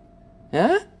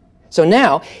 Huh? So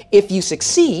now, if you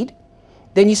succeed,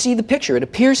 then you see the picture. It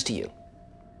appears to you.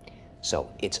 So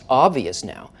it's obvious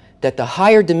now that the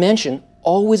higher dimension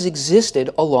always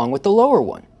existed along with the lower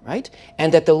one, right?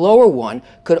 And that the lower one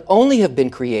could only have been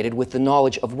created with the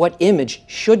knowledge of what image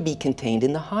should be contained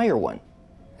in the higher one.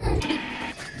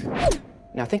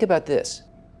 Now think about this.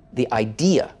 The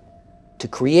idea to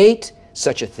create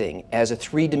such a thing as a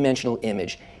 3-dimensional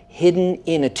image hidden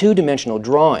in a 2-dimensional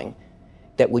drawing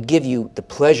that would give you the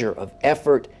pleasure of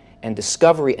effort and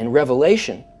discovery and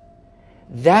revelation,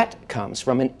 that comes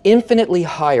from an infinitely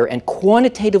higher and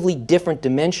quantitatively different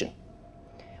dimension,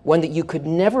 one that you could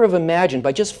never have imagined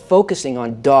by just focusing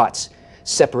on dots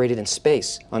separated in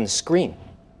space on the screen.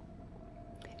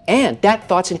 And that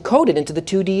thought's encoded into the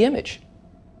 2D image.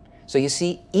 So you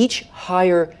see, each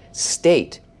higher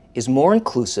state is more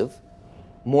inclusive,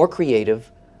 more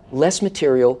creative, less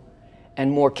material,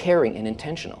 and more caring and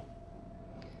intentional.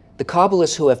 The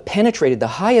Kabbalists who have penetrated the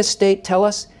highest state tell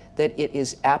us that it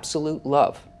is absolute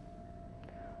love.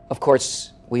 Of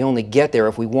course, we only get there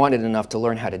if we want it enough to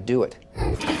learn how to do it.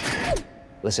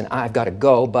 Listen, I've got to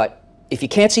go, but if you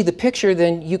can't see the picture,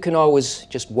 then you can always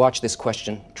just watch this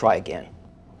question, try again.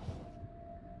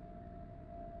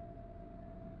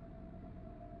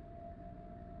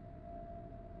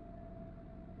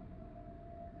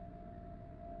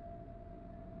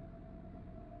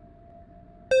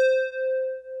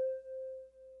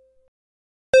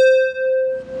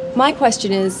 My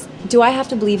question is, do I have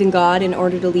to believe in God in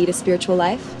order to lead a spiritual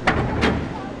life?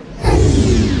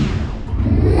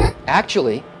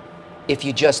 Actually, if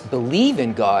you just believe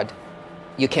in God,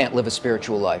 you can't live a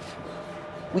spiritual life.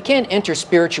 We can't enter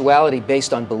spirituality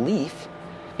based on belief,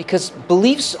 because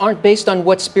beliefs aren't based on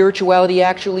what spirituality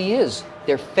actually is.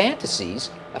 They're fantasies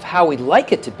of how we'd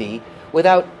like it to be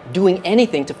without doing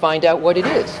anything to find out what it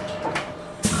is.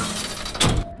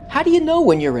 How do you know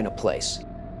when you're in a place?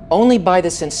 Only by the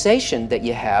sensation that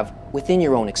you have within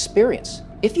your own experience.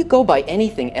 If you go by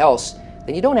anything else,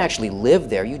 then you don't actually live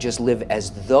there. You just live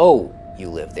as though you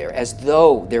live there, as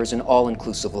though there's an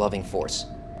all-inclusive loving force.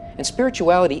 And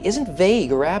spirituality isn't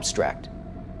vague or abstract.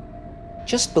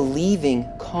 Just believing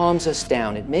calms us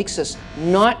down. It makes us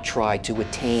not try to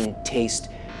attain, taste,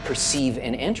 perceive,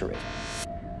 and enter it.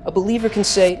 A believer can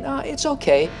say, "No, it's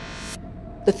okay.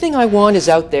 The thing I want is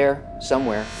out there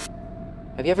somewhere."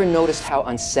 Have you ever noticed how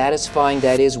unsatisfying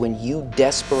that is when you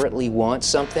desperately want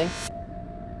something?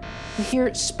 You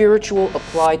hear spiritual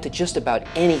applied to just about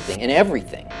anything and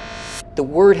everything. The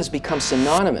word has become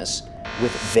synonymous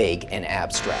with vague and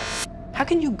abstract. How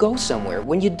can you go somewhere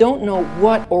when you don't know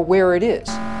what or where it is?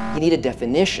 You need a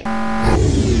definition.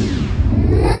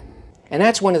 And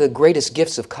that's one of the greatest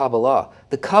gifts of Kabbalah.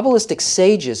 The Kabbalistic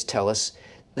sages tell us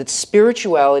that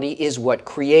spirituality is what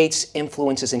creates,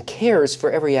 influences, and cares for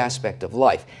every aspect of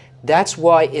life. That's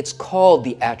why it's called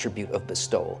the attribute of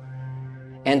bestowal.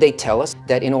 And they tell us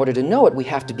that in order to know it, we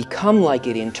have to become like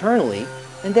it internally,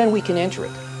 and then we can enter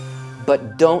it.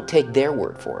 But don't take their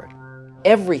word for it.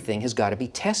 Everything has got to be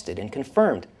tested and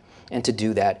confirmed. And to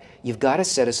do that, you've got to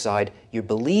set aside your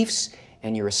beliefs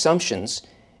and your assumptions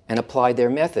and apply their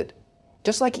method,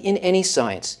 just like in any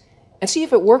science, and see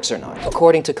if it works or not.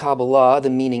 According to Kabbalah, the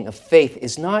meaning of faith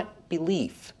is not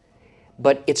belief,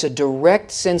 but it's a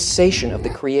direct sensation of the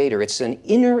Creator. It's an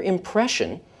inner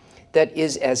impression that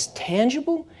is as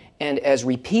tangible and as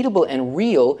repeatable and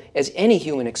real as any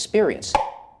human experience.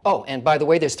 Oh, and by the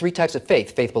way, there's 3 types of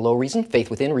faith: faith below reason, faith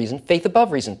within reason, faith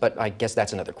above reason, but I guess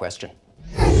that's another question.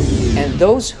 And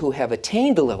those who have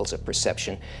attained the levels of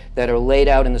perception that are laid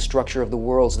out in the structure of the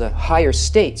worlds, the higher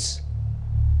states,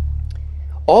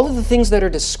 all of the things that are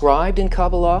described in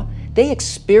Kabbalah, they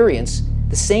experience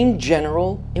the same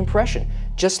general impression.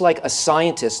 Just like a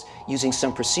scientist using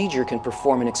some procedure can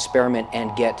perform an experiment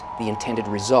and get the intended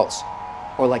results.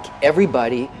 Or like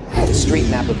everybody with the street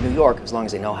map of New York, as long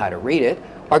as they know how to read it,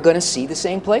 are going to see the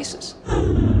same places.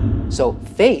 So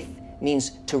faith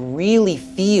means to really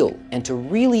feel and to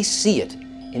really see it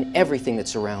in everything that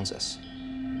surrounds us.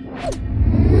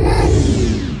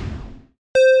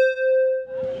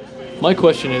 My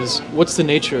question is, what's the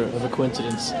nature of a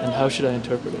coincidence and how should I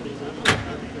interpret it?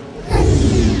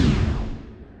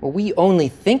 Well, we only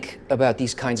think about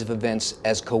these kinds of events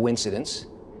as coincidence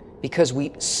because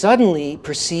we suddenly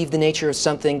perceive the nature of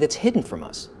something that's hidden from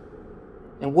us.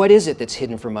 And what is it that's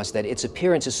hidden from us that its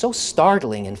appearance is so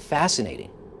startling and fascinating?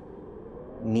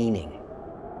 Meaning.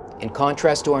 In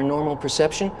contrast to our normal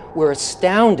perception, we're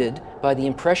astounded by the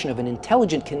impression of an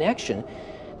intelligent connection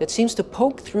that seems to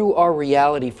poke through our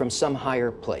reality from some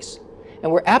higher place.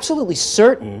 And we're absolutely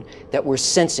certain that we're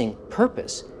sensing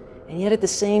purpose, and yet at the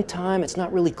same time, it's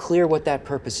not really clear what that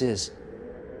purpose is.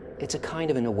 It's a kind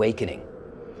of an awakening,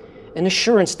 an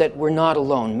assurance that we're not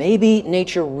alone. Maybe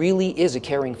nature really is a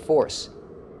caring force.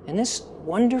 And this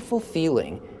wonderful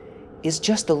feeling is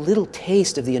just a little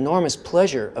taste of the enormous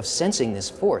pleasure of sensing this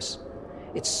force.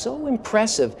 It's so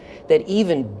impressive that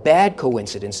even bad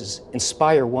coincidences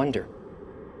inspire wonder,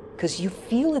 because you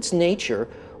feel its nature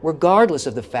regardless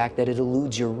of the fact that it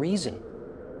eludes your reason.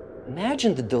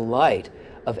 Imagine the delight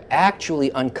of actually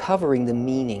uncovering the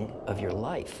meaning of your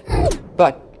life.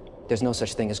 But there's no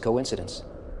such thing as coincidence.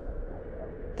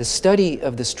 The study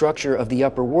of the structure of the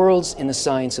upper worlds in the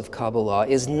science of Kabbalah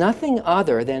is nothing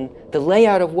other than the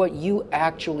layout of what you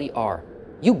actually are.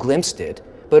 You glimpsed it,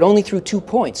 but only through 2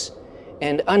 points,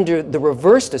 and under the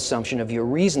reversed assumption of your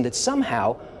reason that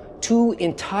somehow 2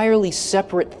 entirely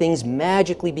separate things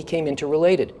magically became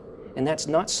interrelated. And that's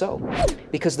not so,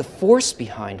 because the force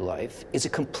behind life is a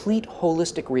complete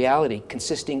holistic reality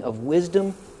consisting of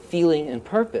wisdom, feeling, and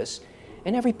purpose,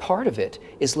 and every part of it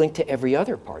is linked to every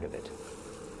other part of it,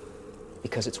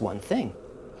 because it's one thing.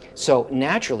 So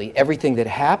naturally, everything that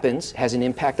happens has an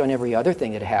impact on every other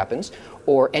thing that happens,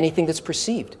 or anything that's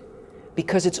perceived,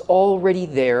 because it's already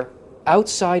there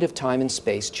outside of time and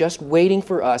space, just waiting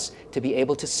for us to be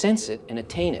able to sense it and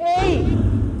attain it. Hey,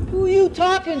 who you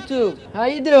talking to? How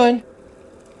you doing?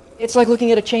 It's like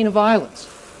looking at a chain of islands.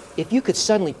 If you could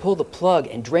suddenly pull the plug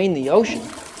and drain the ocean,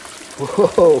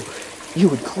 whoa, you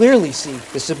would clearly see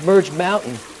the submerged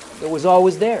mountain that was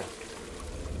always there.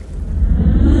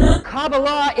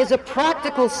 Kabbalah is a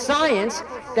practical science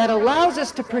that allows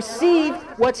us to perceive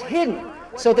what's hidden,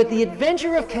 so that the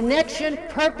adventure of connection,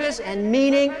 purpose, and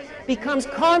meaning becomes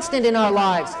constant in our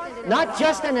lives, not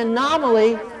just an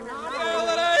anomaly.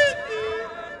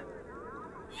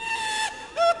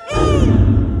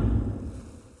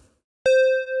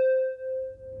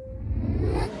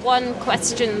 One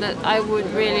question that I would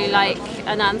really like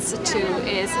an answer to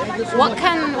is, what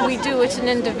can we do at an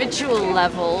individual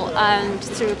level and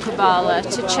through Kabbalah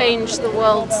to change the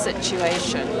world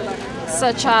situation,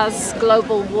 such as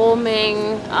global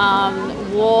warming,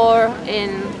 war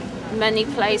in many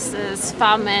places,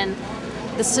 famine,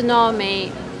 the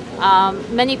tsunami.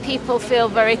 Many people feel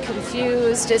very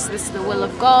confused. Is this the will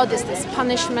of God? Is this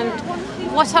punishment?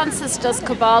 What answers does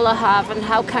Kabbalah have, and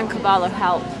how can Kabbalah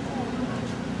help?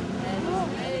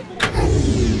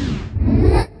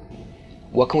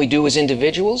 What can we do as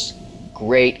individuals?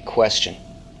 Great question.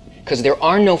 Because there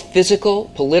are no physical,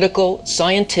 political,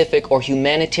 scientific, or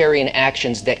humanitarian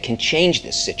actions that can change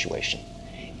this situation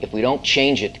if we don't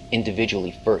change it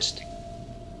individually first.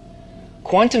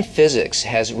 Quantum physics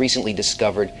has recently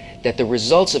discovered that the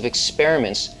results of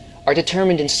experiments are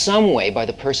determined in some way by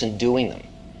the person doing them,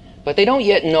 but they don't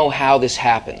yet know how this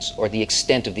happens or the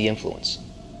extent of the influence.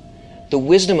 The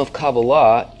wisdom of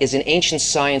Kabbalah is an ancient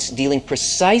science dealing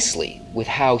precisely with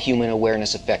how human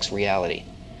awareness affects reality.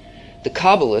 The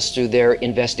Kabbalists, through their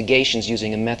investigations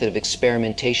using a method of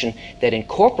experimentation that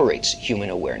incorporates human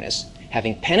awareness,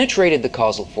 having penetrated the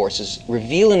causal forces,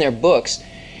 reveal in their books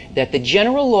that the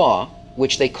general law,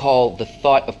 which they call the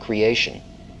thought of creation,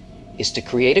 is to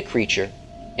create a creature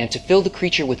and to fill the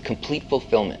creature with complete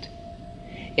fulfillment.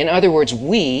 In other words,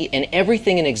 we and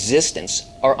everything in existence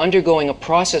are undergoing a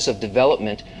process of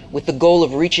development with the goal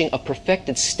of reaching a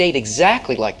perfected state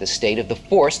exactly like the state of the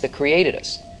force that created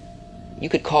us. You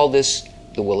could call this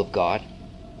the will of God,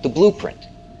 the blueprint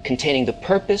containing the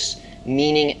purpose,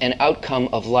 meaning, and outcome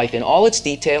of life in all its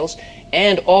details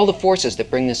and all the forces that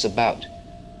bring this about.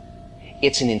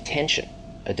 It's an intention,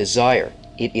 a desire.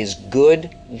 It is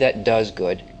good that does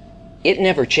good. It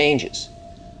never changes.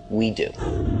 We do.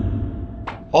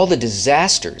 All the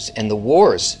disasters and the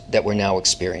wars that we're now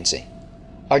experiencing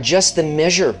are just the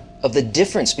measure of the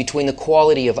difference between the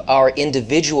quality of our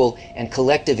individual and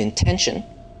collective intention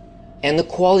and the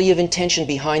quality of intention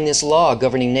behind this law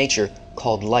governing nature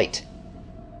called light.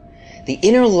 The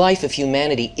inner life of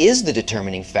humanity is the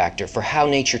determining factor for how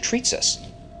nature treats us.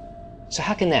 So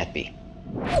how can that be?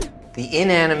 The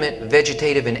inanimate,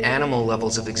 vegetative, and animal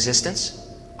levels of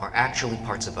existence are actually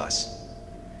parts of us.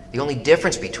 The only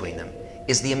difference between them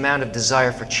is the amount of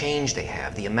desire for change they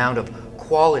have, the amount of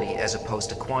quality as opposed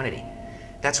to quantity.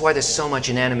 That's why there's so much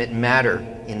inanimate matter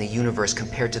in the universe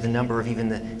compared to the number of even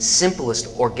the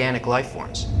simplest organic life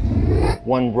forms.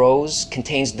 One rose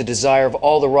contains the desire of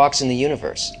all the rocks in the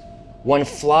universe. One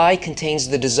fly contains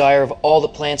the desire of all the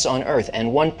plants on earth,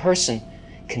 and one person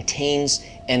contains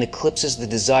and eclipses the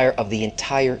desire of the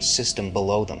entire system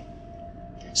below them.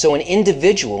 So an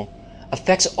individual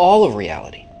affects all of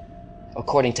reality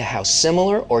according to how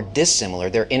similar or dissimilar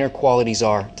their inner qualities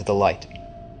are to the light.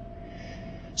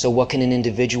 So what can an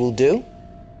individual do?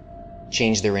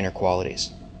 Change their inner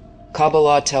qualities.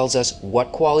 Kabbalah tells us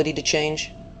what quality to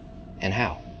change and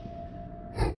how.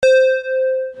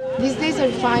 These days I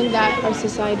find that our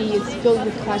society is filled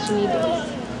with clashing egos,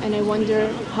 and I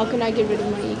wonder, how can I get rid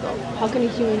of my ego? How can a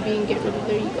human being get rid of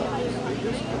their ego?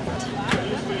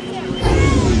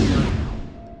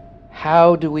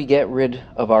 How do we get rid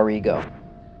of our ego?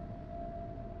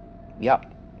 Yeah,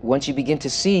 once you begin to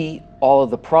see all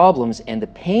of the problems and the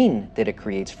pain that it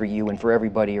creates for you and for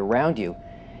everybody around you,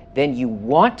 then you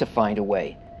want to find a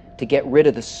way to get rid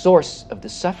of the source of the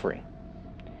suffering.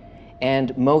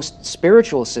 And most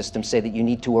spiritual systems say that you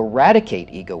need to eradicate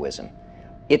egoism.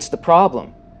 It's the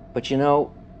problem, but you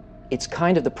know, it's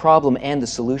kind of the problem and the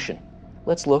solution.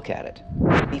 Let's look at it.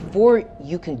 Before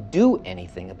you can do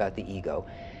anything about the ego,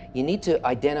 you need to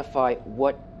identify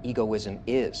what egoism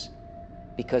is,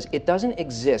 because it doesn't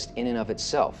exist in and of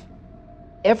itself.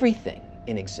 Everything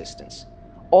in existence,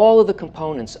 all of the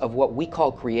components of what we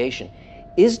call creation,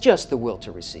 is just the will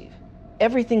to receive.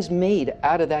 Everything's made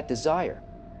out of that desire.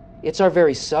 It's our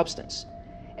very substance,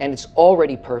 and it's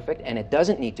already perfect, and it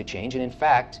doesn't need to change, and in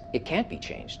fact, it can't be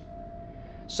changed.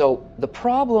 So the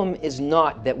problem is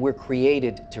not that we're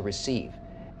created to receive.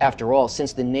 After all,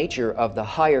 since the nature of the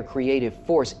higher creative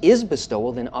force is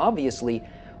bestowal, then obviously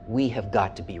we have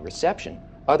got to be reception.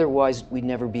 Otherwise, we'd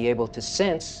never be able to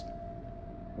sense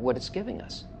what it's giving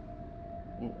us.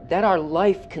 That our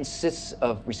life consists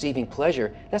of receiving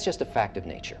pleasure, that's just a fact of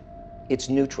nature. It's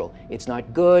neutral. It's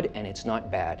not good and it's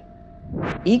not bad.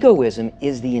 Egoism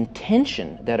is the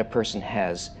intention that a person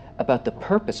has about the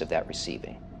purpose of that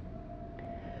receiving.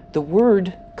 The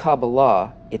word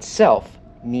Kabbalah itself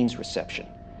means reception.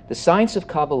 The science of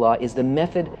Kabbalah is the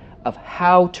method of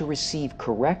how to receive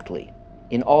correctly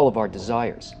in all of our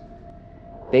desires.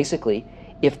 Basically,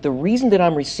 if the reason that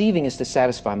I'm receiving is to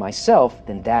satisfy myself,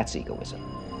 then that's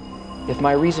egoism. If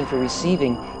my reason for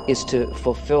receiving is to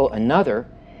fulfill another,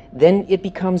 then it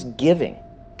becomes giving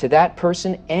to that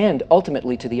person and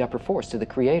ultimately to the upper force, to the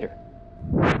Creator.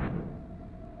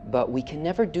 But we can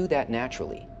never do that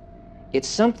naturally. It's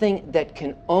something that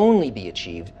can only be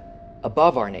achieved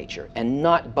above our nature and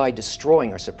not by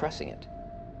destroying or suppressing it.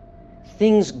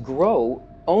 Things grow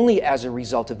only as a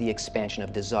result of the expansion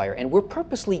of desire, and we're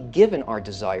purposely given our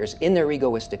desires in their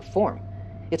egoistic form.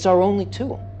 It's our only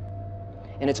tool.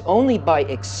 And it's only by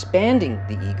expanding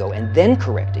the ego and then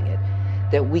correcting it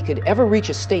that we could ever reach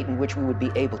a state in which we would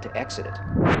be able to exit it.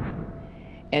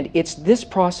 And it's this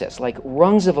process, like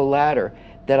rungs of a ladder,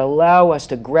 that allow us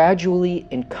to gradually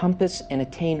encompass and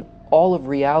attain all of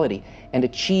reality and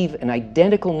achieve an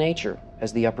identical nature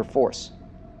as the upper force.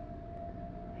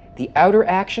 The outer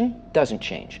action doesn't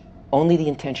change. only the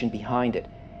intention behind it,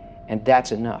 and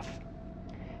that's enough.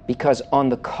 Because on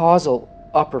the causal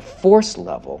upper force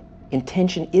level,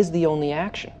 intention is the only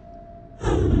action.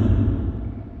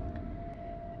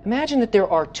 Imagine that there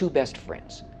are two best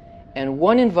friends, and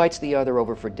one invites the other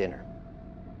over for dinner.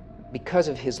 Because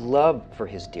of his love for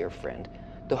his dear friend,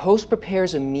 the host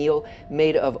prepares a meal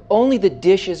made of only the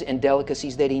dishes and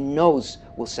delicacies that he knows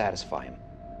will satisfy him.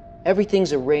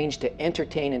 Everything's arranged to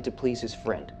entertain and to please his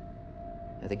friend.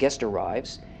 Now, the guest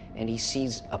arrives, and he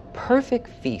sees a perfect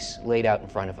feast laid out in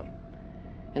front of him.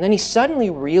 And then he suddenly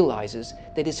realizes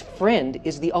that his friend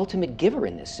is the ultimate giver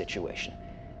in this situation,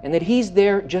 and that he's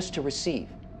there just to receive.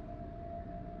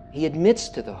 He admits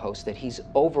to the host that he's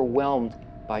overwhelmed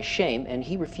by shame, and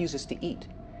he refuses to eat.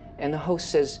 And the host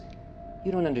says,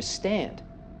 "You don't understand.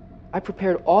 I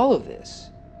prepared all of this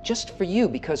just for you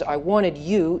because I wanted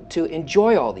you to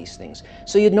enjoy all these things,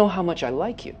 so you'd know how much I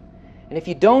like you. And if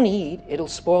you don't eat, it'll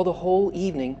spoil the whole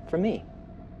evening for me."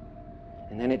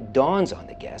 And then it dawns on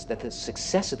the guest that the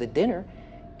success of the dinner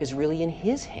is really in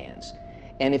his hands.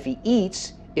 And if he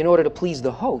eats in order to please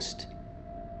the host,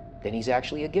 then he's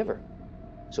actually a giver.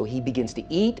 So he begins to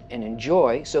eat and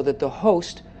enjoy so that the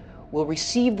host will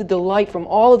receive the delight from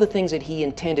all of the things that he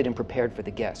intended and prepared for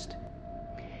the guest.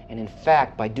 And in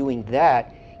fact, by doing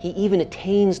that, he even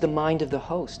attains the mind of the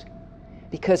host,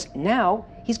 because now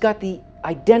he's got the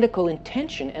identical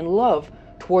intention and love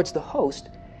towards the host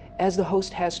as the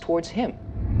host has towards him.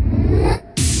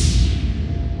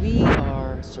 We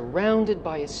are surrounded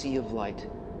by a sea of light.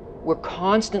 We're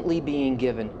constantly being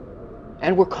given,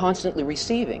 and we're constantly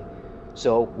receiving.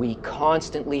 So we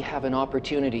constantly have an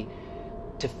opportunity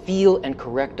to feel and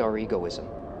correct our egoism.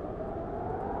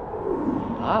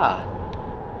 Ah,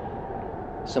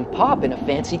 some pop in a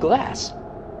fancy glass.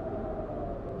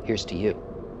 Here's to you.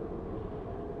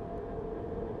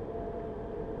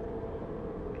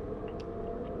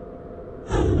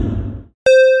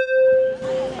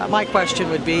 My question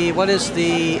would be, what is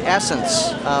the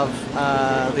essence of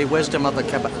the wisdom of the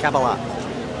Kabbalah?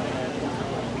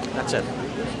 That's it.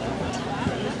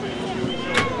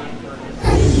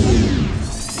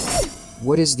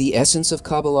 What is the essence of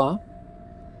Kabbalah?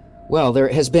 Well, there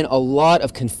has been a lot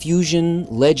of confusion,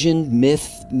 legend,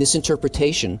 myth,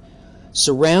 misinterpretation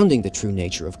surrounding the true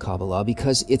nature of Kabbalah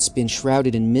because it's been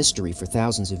shrouded in mystery for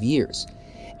thousands of years.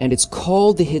 And it's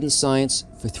called the hidden science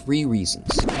for three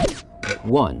reasons.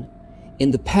 One, in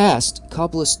the past,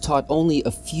 Kabbalists taught only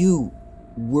a few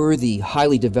worthy,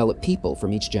 highly developed people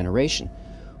from each generation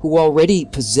who already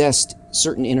possessed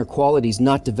certain inner qualities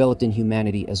not developed in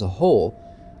humanity as a whole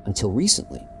until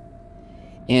recently.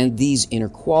 And these inner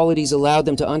qualities allowed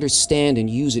them to understand and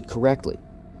use it correctly.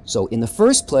 So in the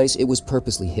first place, it was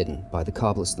purposely hidden by the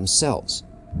Kabbalists themselves.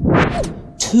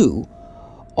 Two,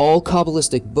 all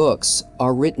Kabbalistic books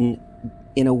are written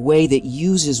in a way that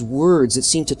uses words that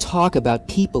seem to talk about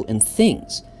people and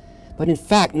things. But in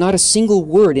fact, not a single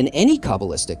word in any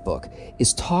Kabbalistic book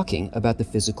is talking about the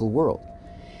physical world.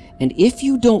 And if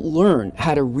you don't learn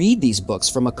how to read these books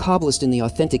from a Kabbalist in the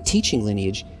authentic teaching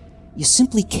lineage, you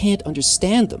simply can't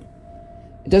understand them.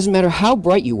 It doesn't matter how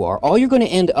bright you are, all you're going to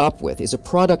end up with is a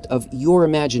product of your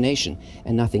imagination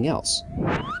and nothing else.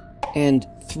 And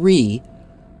three,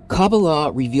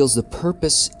 Kabbalah reveals the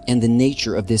purpose and the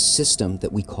nature of this system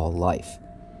that we call life.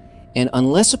 And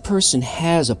unless a person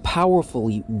has a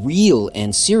powerfully real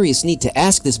and serious need to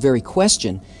ask this very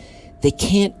question, they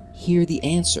can't hear the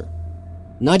answer,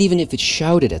 not even if it's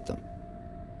shouted at them.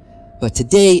 But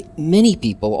today, many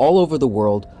people all over the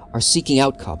world are seeking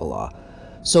out Kabbalah.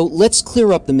 So let's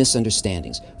clear up the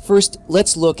misunderstandings. First,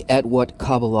 let's look at what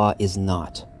Kabbalah is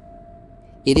not.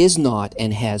 It is not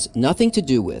and has nothing to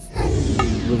do with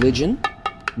religion,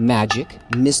 magic,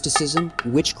 mysticism,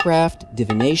 witchcraft,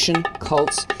 divination,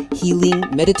 cults, healing,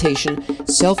 meditation,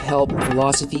 self-help,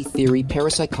 philosophy, theory,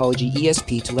 parapsychology,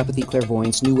 ESP, telepathy,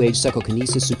 clairvoyance, New Age,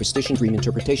 psychokinesis, superstition, dream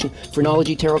interpretation,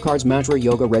 phrenology, tarot cards, mantra,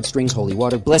 yoga, red strings, holy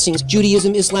water, blessings,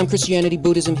 Judaism, Islam, Christianity,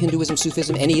 Buddhism, Hinduism,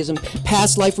 Sufism, anyism,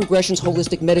 past life regressions,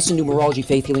 holistic medicine, numerology,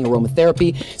 faith healing,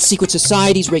 aromatherapy, secret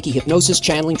societies, Reiki hypnosis,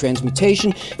 channeling,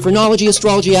 transmutation, phrenology,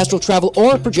 astrology, astral travel,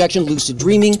 or projection, lucid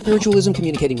dreaming, spiritualism,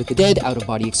 communicating with the dead,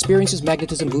 out-of-body experiences,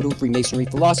 magnetism, voodoo, Freemasonry,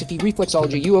 philosophy,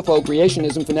 reflexology, UFO,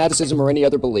 creationism, fanaticism, or any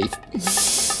other belief.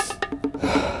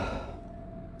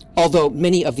 Although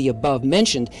many of the above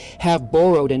mentioned have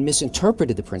borrowed and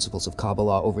misinterpreted the principles of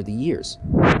Kabbalah over the years.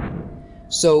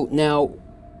 So now,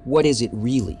 what is it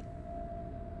really?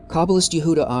 Kabbalist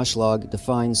Yehuda Ashlag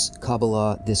defines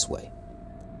Kabbalah this way.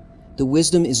 The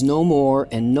wisdom is no more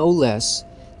and no less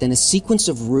than a sequence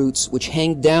of roots which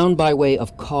hang down by way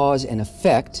of cause and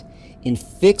effect in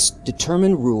fixed,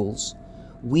 determined rules,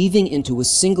 weaving into a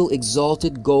single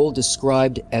exalted goal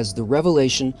described as the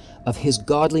revelation of his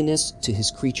godliness to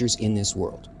his creatures in this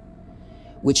world,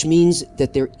 which means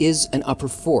that there is an upper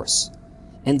force,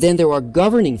 and then there are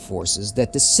governing forces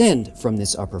that descend from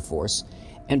this upper force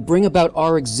and bring about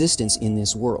our existence in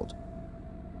this world.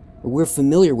 We're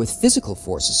familiar with physical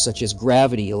forces such as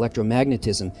gravity,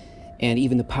 electromagnetism, and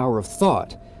even the power of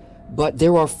thought, but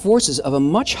there are forces of a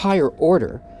much higher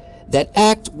order that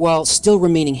act while still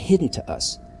remaining hidden to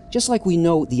us. Just like we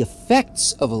know the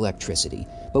effects of electricity,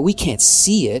 but we can't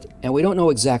see it, and we don't know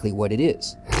exactly what it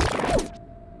is.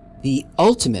 The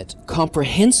ultimate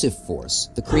comprehensive force,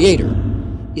 the Creator,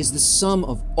 is the sum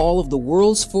of all of the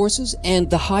world's forces and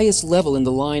the highest level in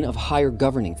the line of higher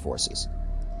governing forces.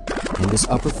 And this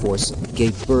upper force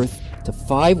gave birth to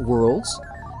 5 worlds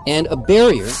and a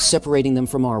barrier separating them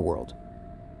from our world.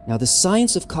 Now, the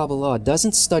science of Kabbalah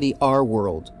doesn't study our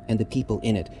world and the people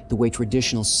in it the way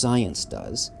traditional science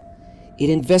does. It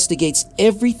investigates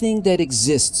everything that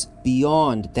exists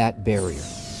beyond that barrier.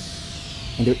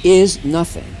 And there is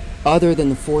nothing other than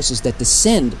the forces that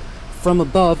descend from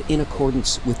above in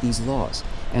accordance with these laws.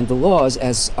 And the laws,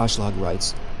 as Ashlag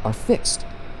writes, are fixed.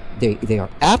 They are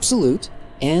absolute,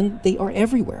 and they are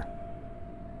everywhere.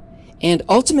 And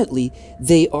ultimately,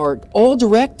 they are all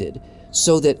directed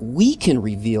so that we can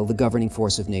reveal the governing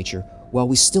force of nature while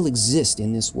we still exist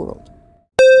in this world.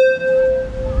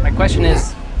 My question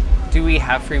is, do we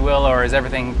have free will, or is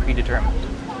everything predetermined?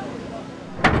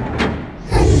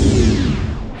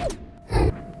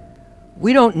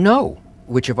 We don't know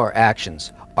which of our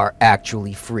actions are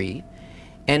actually free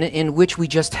and in which we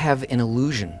just have an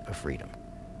illusion of freedom.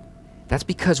 That's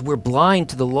because we're blind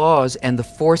to the laws and the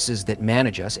forces that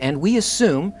manage us, and we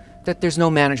assume that there's no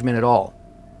management at all.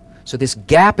 So this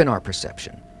gap in our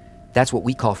perception, that's what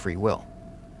we call free will.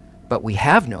 But we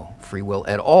have no free will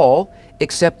at all,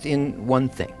 except in one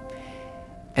thing.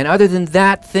 And other than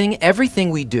that thing, everything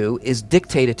we do is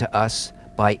dictated to us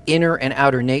by inner and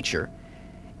outer nature,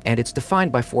 and it's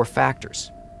defined by 4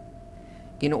 factors.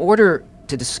 In order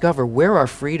to discover where our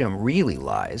freedom really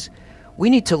lies, we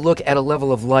need to look at a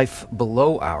level of life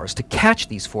below ours to catch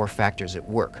these 4 factors at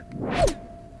work.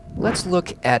 Let's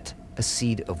look at a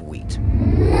seed of wheat.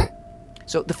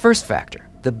 So the first factor,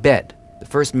 the bed, the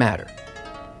first matter.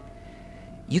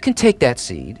 You can take that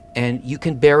seed and you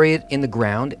can bury it in the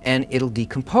ground and it'll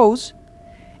decompose,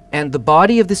 and the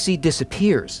body of the seed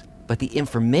disappears, but the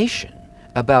information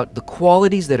about the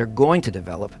qualities that are going to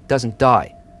develop doesn't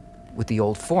die. With the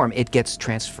old form, it gets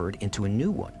transferred into a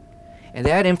new one. And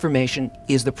that information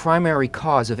is the primary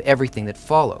cause of everything that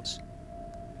follows.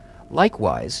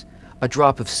 Likewise, a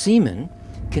drop of semen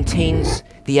contains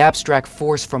the abstract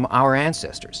force from our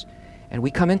ancestors, and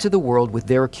we come into the world with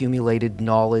their accumulated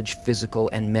knowledge, physical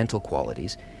and mental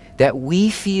qualities that we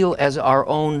feel as our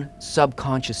own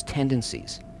subconscious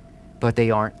tendencies, but they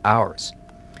aren't ours.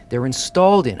 They're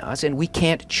installed in us, and we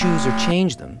can't choose or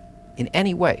change them in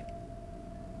any way.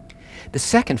 The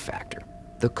second factor,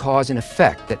 the cause and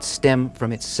effect that stem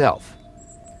from itself.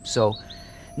 So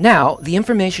now the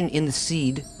information in the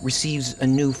seed receives a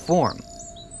new form,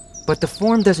 but the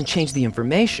form doesn't change the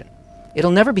information.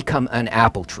 It'll never become an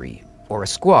apple tree or a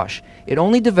squash. It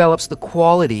only develops the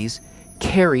qualities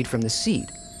carried from the seed.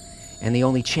 And the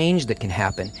only change that can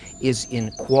happen is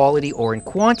in quality or in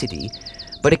quantity,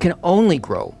 but it can only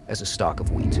grow as a stalk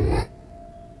of wheat.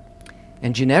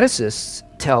 And geneticists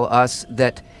tell us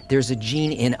that there's a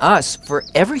gene in us for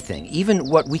everything, even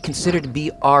what we consider to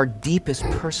be our deepest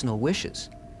personal wishes.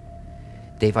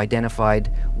 They've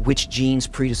identified which genes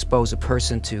predispose a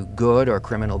person to good or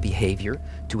criminal behavior,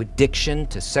 to addiction,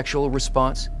 to sexual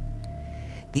response.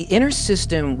 The inner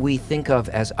system we think of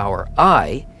as our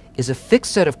I is a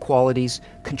fixed set of qualities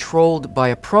controlled by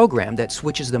a program that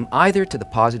switches them either to the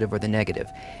positive or the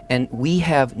negative, and we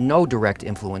have no direct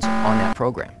influence on that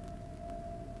program.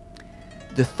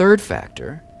 The third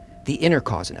factor, the inner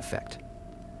cause and effect.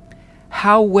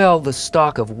 How well the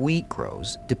stalk of wheat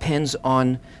grows depends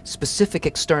on specific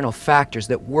external factors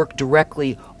that work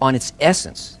directly on its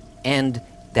essence and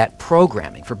that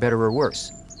programming, for better or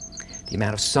worse. The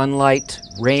amount of sunlight,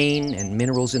 rain, and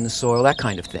minerals in the soil, that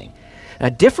kind of thing.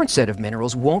 And a different set of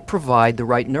minerals won't provide the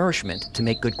right nourishment to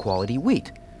make good quality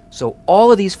wheat. So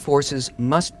all of these forces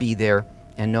must be there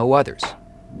and no others.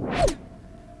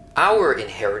 Our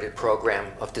inherited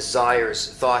program of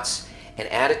desires, thoughts, and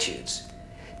attitudes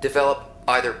develop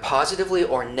either positively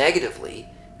or negatively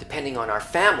depending on our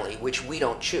family, which we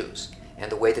don't choose,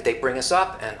 and the way that they bring us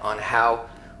up and on how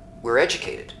we're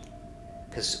educated.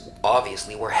 Because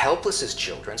obviously we're helpless as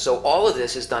children, so all of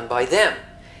this is done by them.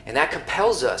 And that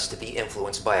compels us to be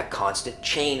influenced by a constant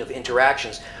chain of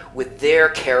interactions with their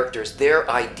characters, their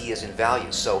ideas and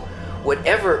values. So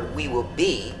whatever we will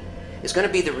be is going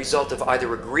to be the result of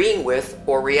either agreeing with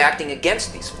or reacting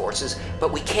against these forces,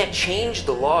 but we can't change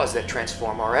the laws that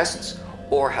transform our essence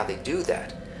or how they do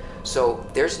that. So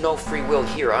there's no free will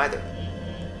here either.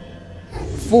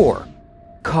 4.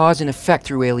 Cause and effect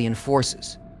through alien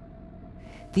forces.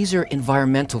 These are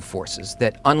environmental forces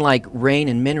that, unlike rain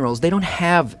and minerals, they don't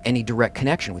have any direct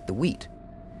connection with the wheat.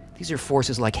 These are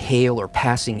forces like hail or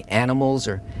passing animals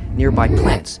or nearby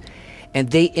plants, and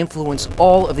they influence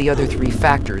all of the other 3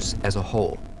 factors as a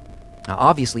whole. Now,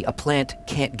 obviously, a plant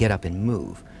can't get up and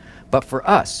move, but for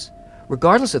us,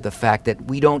 regardless of the fact that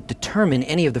we don't determine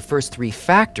any of the first 3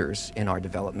 factors in our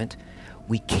development,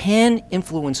 we can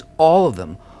influence all of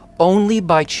them only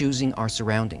by choosing our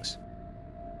surroundings.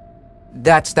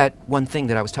 That's that one thing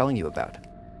that I was telling you about.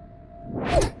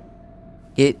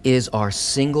 It is our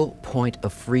single point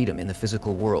of freedom in the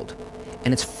physical world.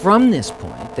 And it's from this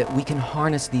point that we can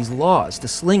harness these laws to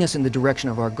sling us in the direction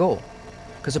of our goal.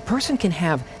 Because a person can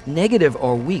have negative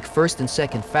or weak first and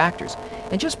second factors,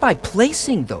 and just by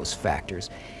placing those factors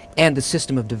and the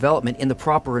system of development in the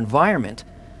proper environment,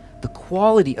 the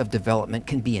quality of development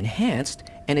can be enhanced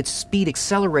and its speed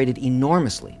accelerated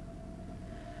enormously.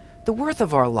 The worth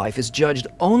of our life is judged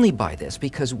only by this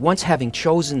because once having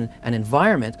chosen an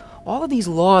environment, all of these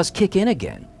laws kick in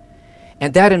again.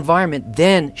 And that environment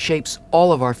then shapes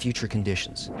all of our future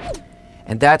conditions.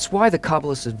 And that's why the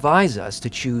Kabbalists advise us to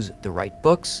choose the right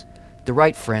books, the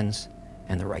right friends,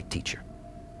 and the right teacher.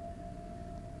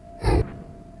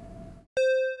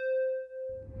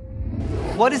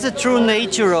 What is the true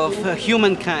nature of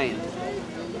humankind?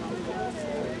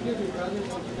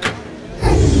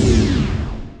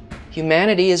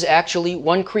 Humanity is actually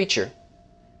one creature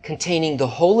containing the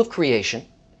whole of creation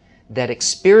that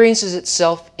experiences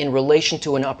itself in relation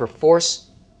to an upper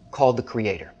force called the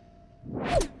Creator.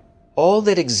 All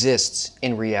that exists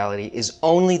in reality is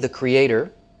only the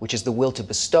Creator, which is the will to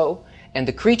bestow, and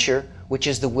the creature, which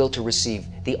is the will to receive,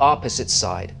 the opposite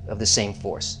side of the same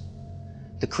force.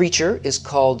 The creature is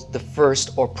called the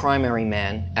first or primary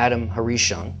man, Adam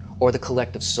Harishon, or the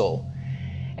collective soul.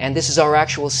 And this is our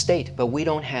actual state, but we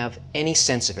don't have any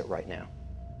sense of it right now.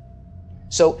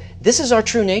 So this is our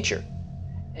true nature,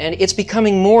 and it's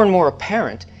becoming more and more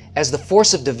apparent as the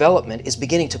force of development is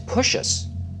beginning to push us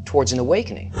towards an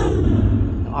awakening.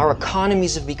 Our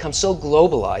economies have become so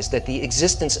globalized that the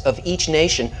existence of each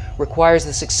nation requires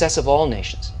the success of all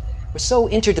nations. We're so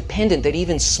interdependent that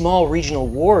even small regional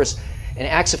wars and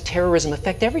acts of terrorism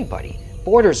affect everybody.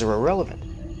 Borders are irrelevant.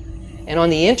 And on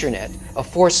the internet, a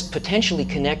force potentially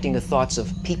connecting the thoughts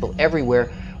of people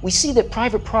everywhere, we see that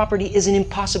private property is an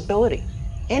impossibility.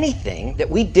 Anything that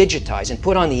we digitize and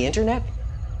put on the internet,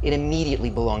 it immediately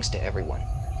belongs to everyone.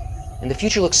 And the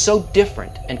future looks so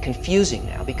different and confusing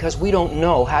now because we don't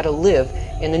know how to live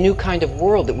in the new kind of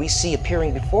world that we see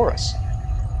appearing before us.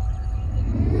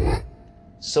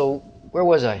 So, where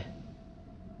was I?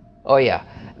 Oh yeah,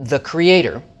 the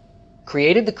Creator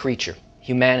created the creature,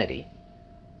 humanity,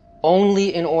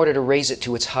 only in order to raise it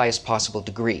to its highest possible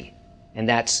degree, and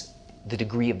that's the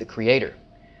degree of the Creator.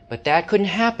 But that couldn't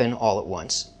happen all at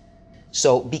once.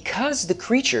 So because the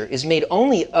creature is made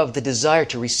only of the desire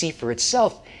to receive for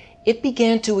itself, it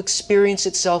began to experience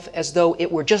itself as though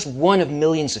it were just one of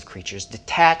millions of creatures,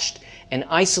 detached and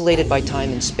isolated by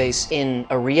time and space in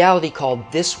a reality called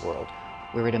this world,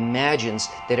 where it imagines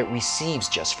that it receives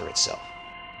just for itself.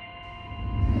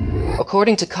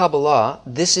 According to Kabbalah,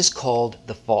 this is called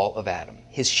the fall of Adam,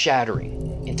 his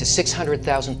shattering into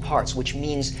 600,000 parts, which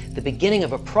means the beginning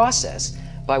of a process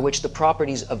by which the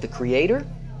properties of the Creator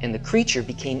and the creature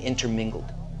became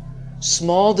intermingled.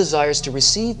 Small desires to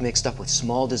receive mixed up with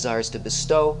small desires to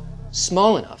bestow,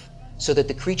 small enough so that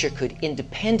the creature could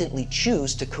independently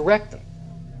choose to correct them,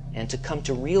 and to come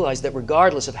to realize that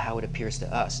regardless of how it appears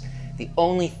to us, the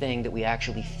only thing that we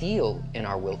actually feel in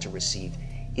our will to receive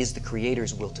is the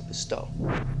Creator's will to bestow.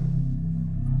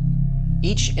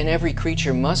 Each and every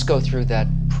creature must go through that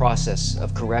process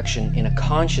of correction in a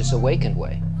conscious, awakened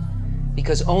way,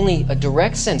 because only a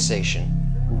direct sensation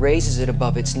raises it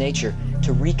above its nature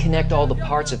to reconnect all the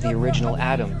parts of the original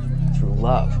Adam through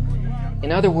love.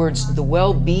 In other words, the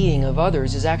well-being of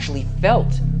others is actually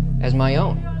felt as my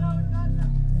own.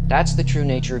 That's the true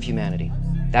nature of humanity.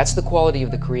 That's the quality of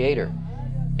the Creator.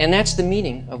 And that's the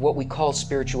meaning of what we call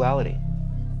spirituality.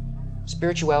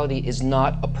 Spirituality is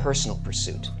not a personal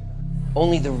pursuit.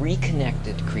 Only the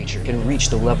reconnected creature can reach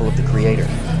the level of the Creator.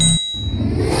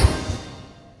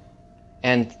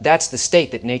 And that's the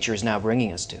state that nature is now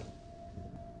bringing us to.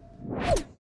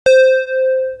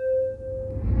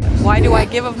 do I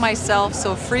give of myself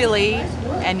so freely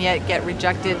and yet get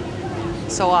rejected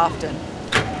so often?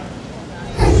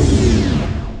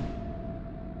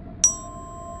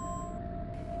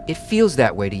 It feels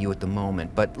that way to you at the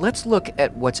moment, but let's look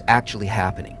at what's actually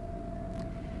happening.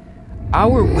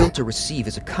 Our will to receive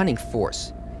is a cunning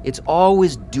force. It's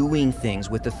always doing things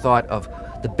with the thought of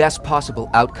the best possible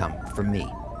outcome for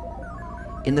me.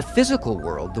 In the physical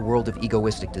world, the world of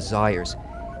egoistic desires,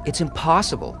 it's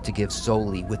impossible to give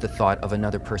solely with the thought of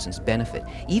another person's benefit.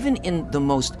 Even in the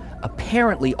most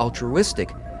apparently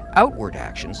altruistic outward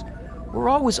actions, we're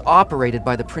always operated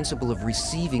by the principle of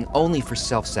receiving only for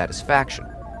self-satisfaction.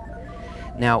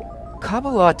 Now,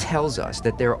 Kabbalah tells us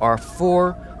that there are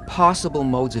 4 possible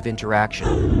modes of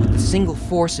interaction with the single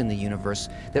force in the universe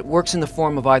that works in the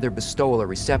form of either bestowal or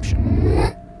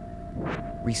reception.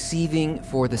 Receiving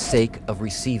for the sake of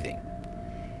receiving.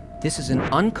 This is an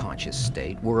unconscious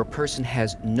state where a person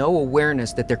has no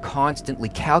awareness that they're constantly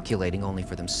calculating only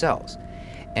for themselves.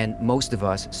 And most of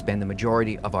us spend the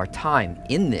majority of our time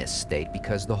in this state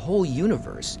because the whole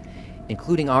universe,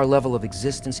 including our level of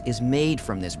existence, is made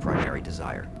from this primary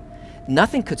desire.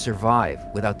 Nothing could survive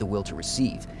without the will to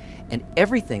receive, and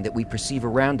everything that we perceive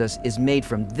around us is made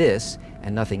from this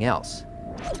and nothing else.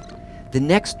 The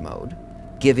next mode,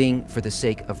 giving for the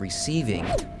sake of receiving,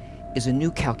 is a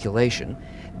new calculation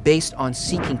based on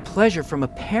seeking pleasure from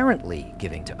apparently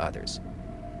giving to others.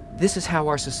 This is how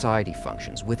our society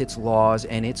functions, with its laws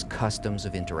and its customs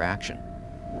of interaction.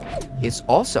 It's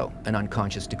also an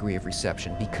unconscious degree of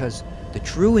reception because the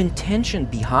true intention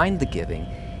behind the giving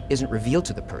isn't revealed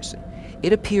to the person.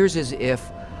 It appears as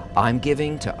if I'm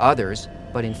giving to others,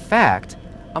 but in fact,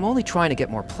 I'm only trying to get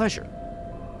more pleasure.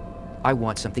 I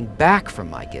want something back from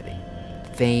my giving.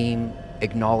 Fame,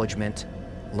 acknowledgement,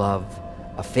 love,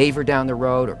 a favor down the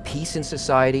road, or peace in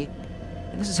society.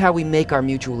 And this is how we make our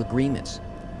mutual agreements.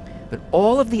 But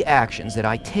all of the actions that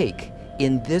I take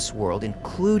in this world,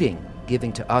 including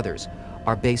giving to others,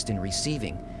 are based in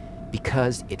receiving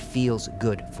because it feels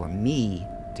good for me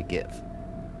to give.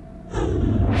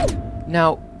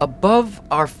 Now, above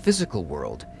our physical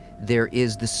world, there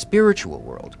is the spiritual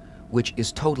world, which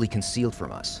is totally concealed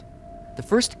from us. The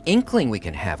first inkling we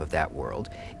can have of that world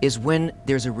is when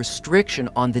there's a restriction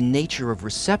on the nature of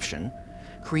reception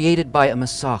created by a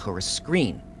masach, or a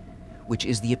screen, which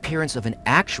is the appearance of an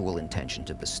actual intention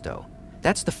to bestow.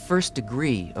 That's the first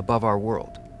degree above our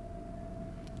world.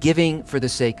 Giving for the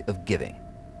sake of giving.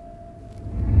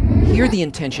 Here the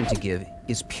intention to give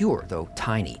is pure, though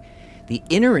tiny. The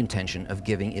inner intention of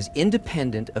giving is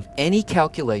independent of any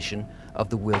calculation of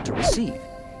the will to receive.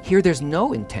 Here there's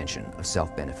no intention of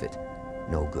self-benefit,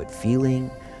 no good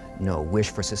feeling, no wish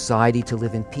for society to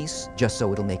live in peace just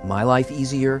so it'll make my life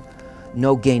easier,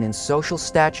 no gain in social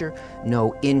stature,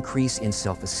 no increase in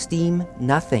self-esteem,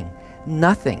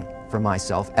 nothing for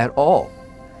myself at all.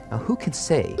 Now who can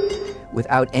say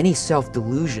without any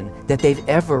self-delusion that they've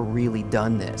ever really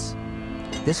done this?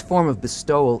 This form of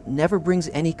bestowal never brings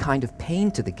any kind of pain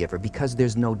to the giver because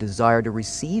there's no desire to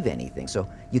receive anything, so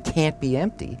you can't be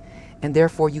empty, and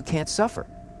therefore you can't suffer.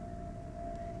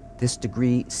 This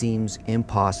degree seems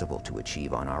impossible to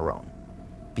achieve on our own,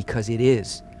 because it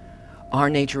is. Our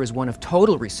nature is one of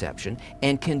total reception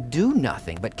and can do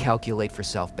nothing but calculate for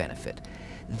self-benefit.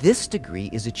 This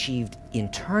degree is achieved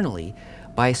internally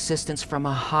by assistance from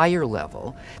a higher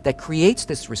level that creates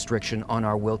this restriction on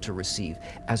our will to receive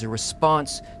as a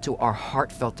response to our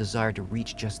heartfelt desire to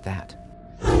reach just that.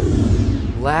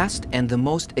 Last and the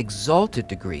most exalted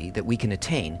degree that we can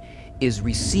attain is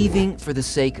receiving for the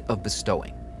sake of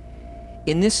bestowing.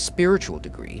 In this spiritual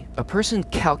degree, a person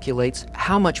calculates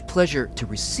how much pleasure to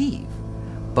receive,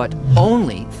 but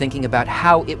only thinking about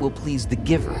how it will please the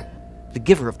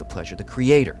giver of the pleasure, the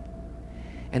creator.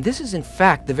 And this is in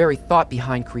fact the very thought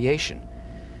behind creation,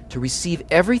 to receive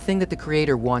everything that the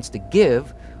creator wants to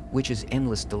give, which is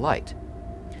endless delight.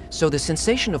 So the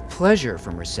sensation of pleasure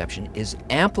from reception is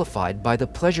amplified by the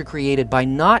pleasure created by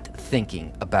not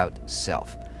thinking about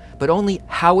self, but only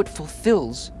how it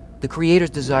fulfills the creator's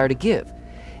desire to give.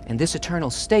 And this eternal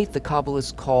state the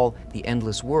Kabbalists call the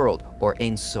endless world, or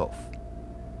Ein Sof.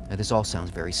 Now this all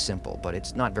sounds very simple, but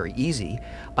it's not very easy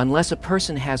unless a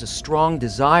person has a strong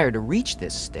desire to reach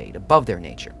this state above their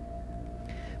nature.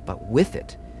 But with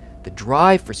it, the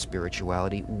drive for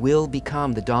spirituality will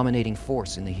become the dominating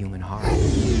force in the human heart.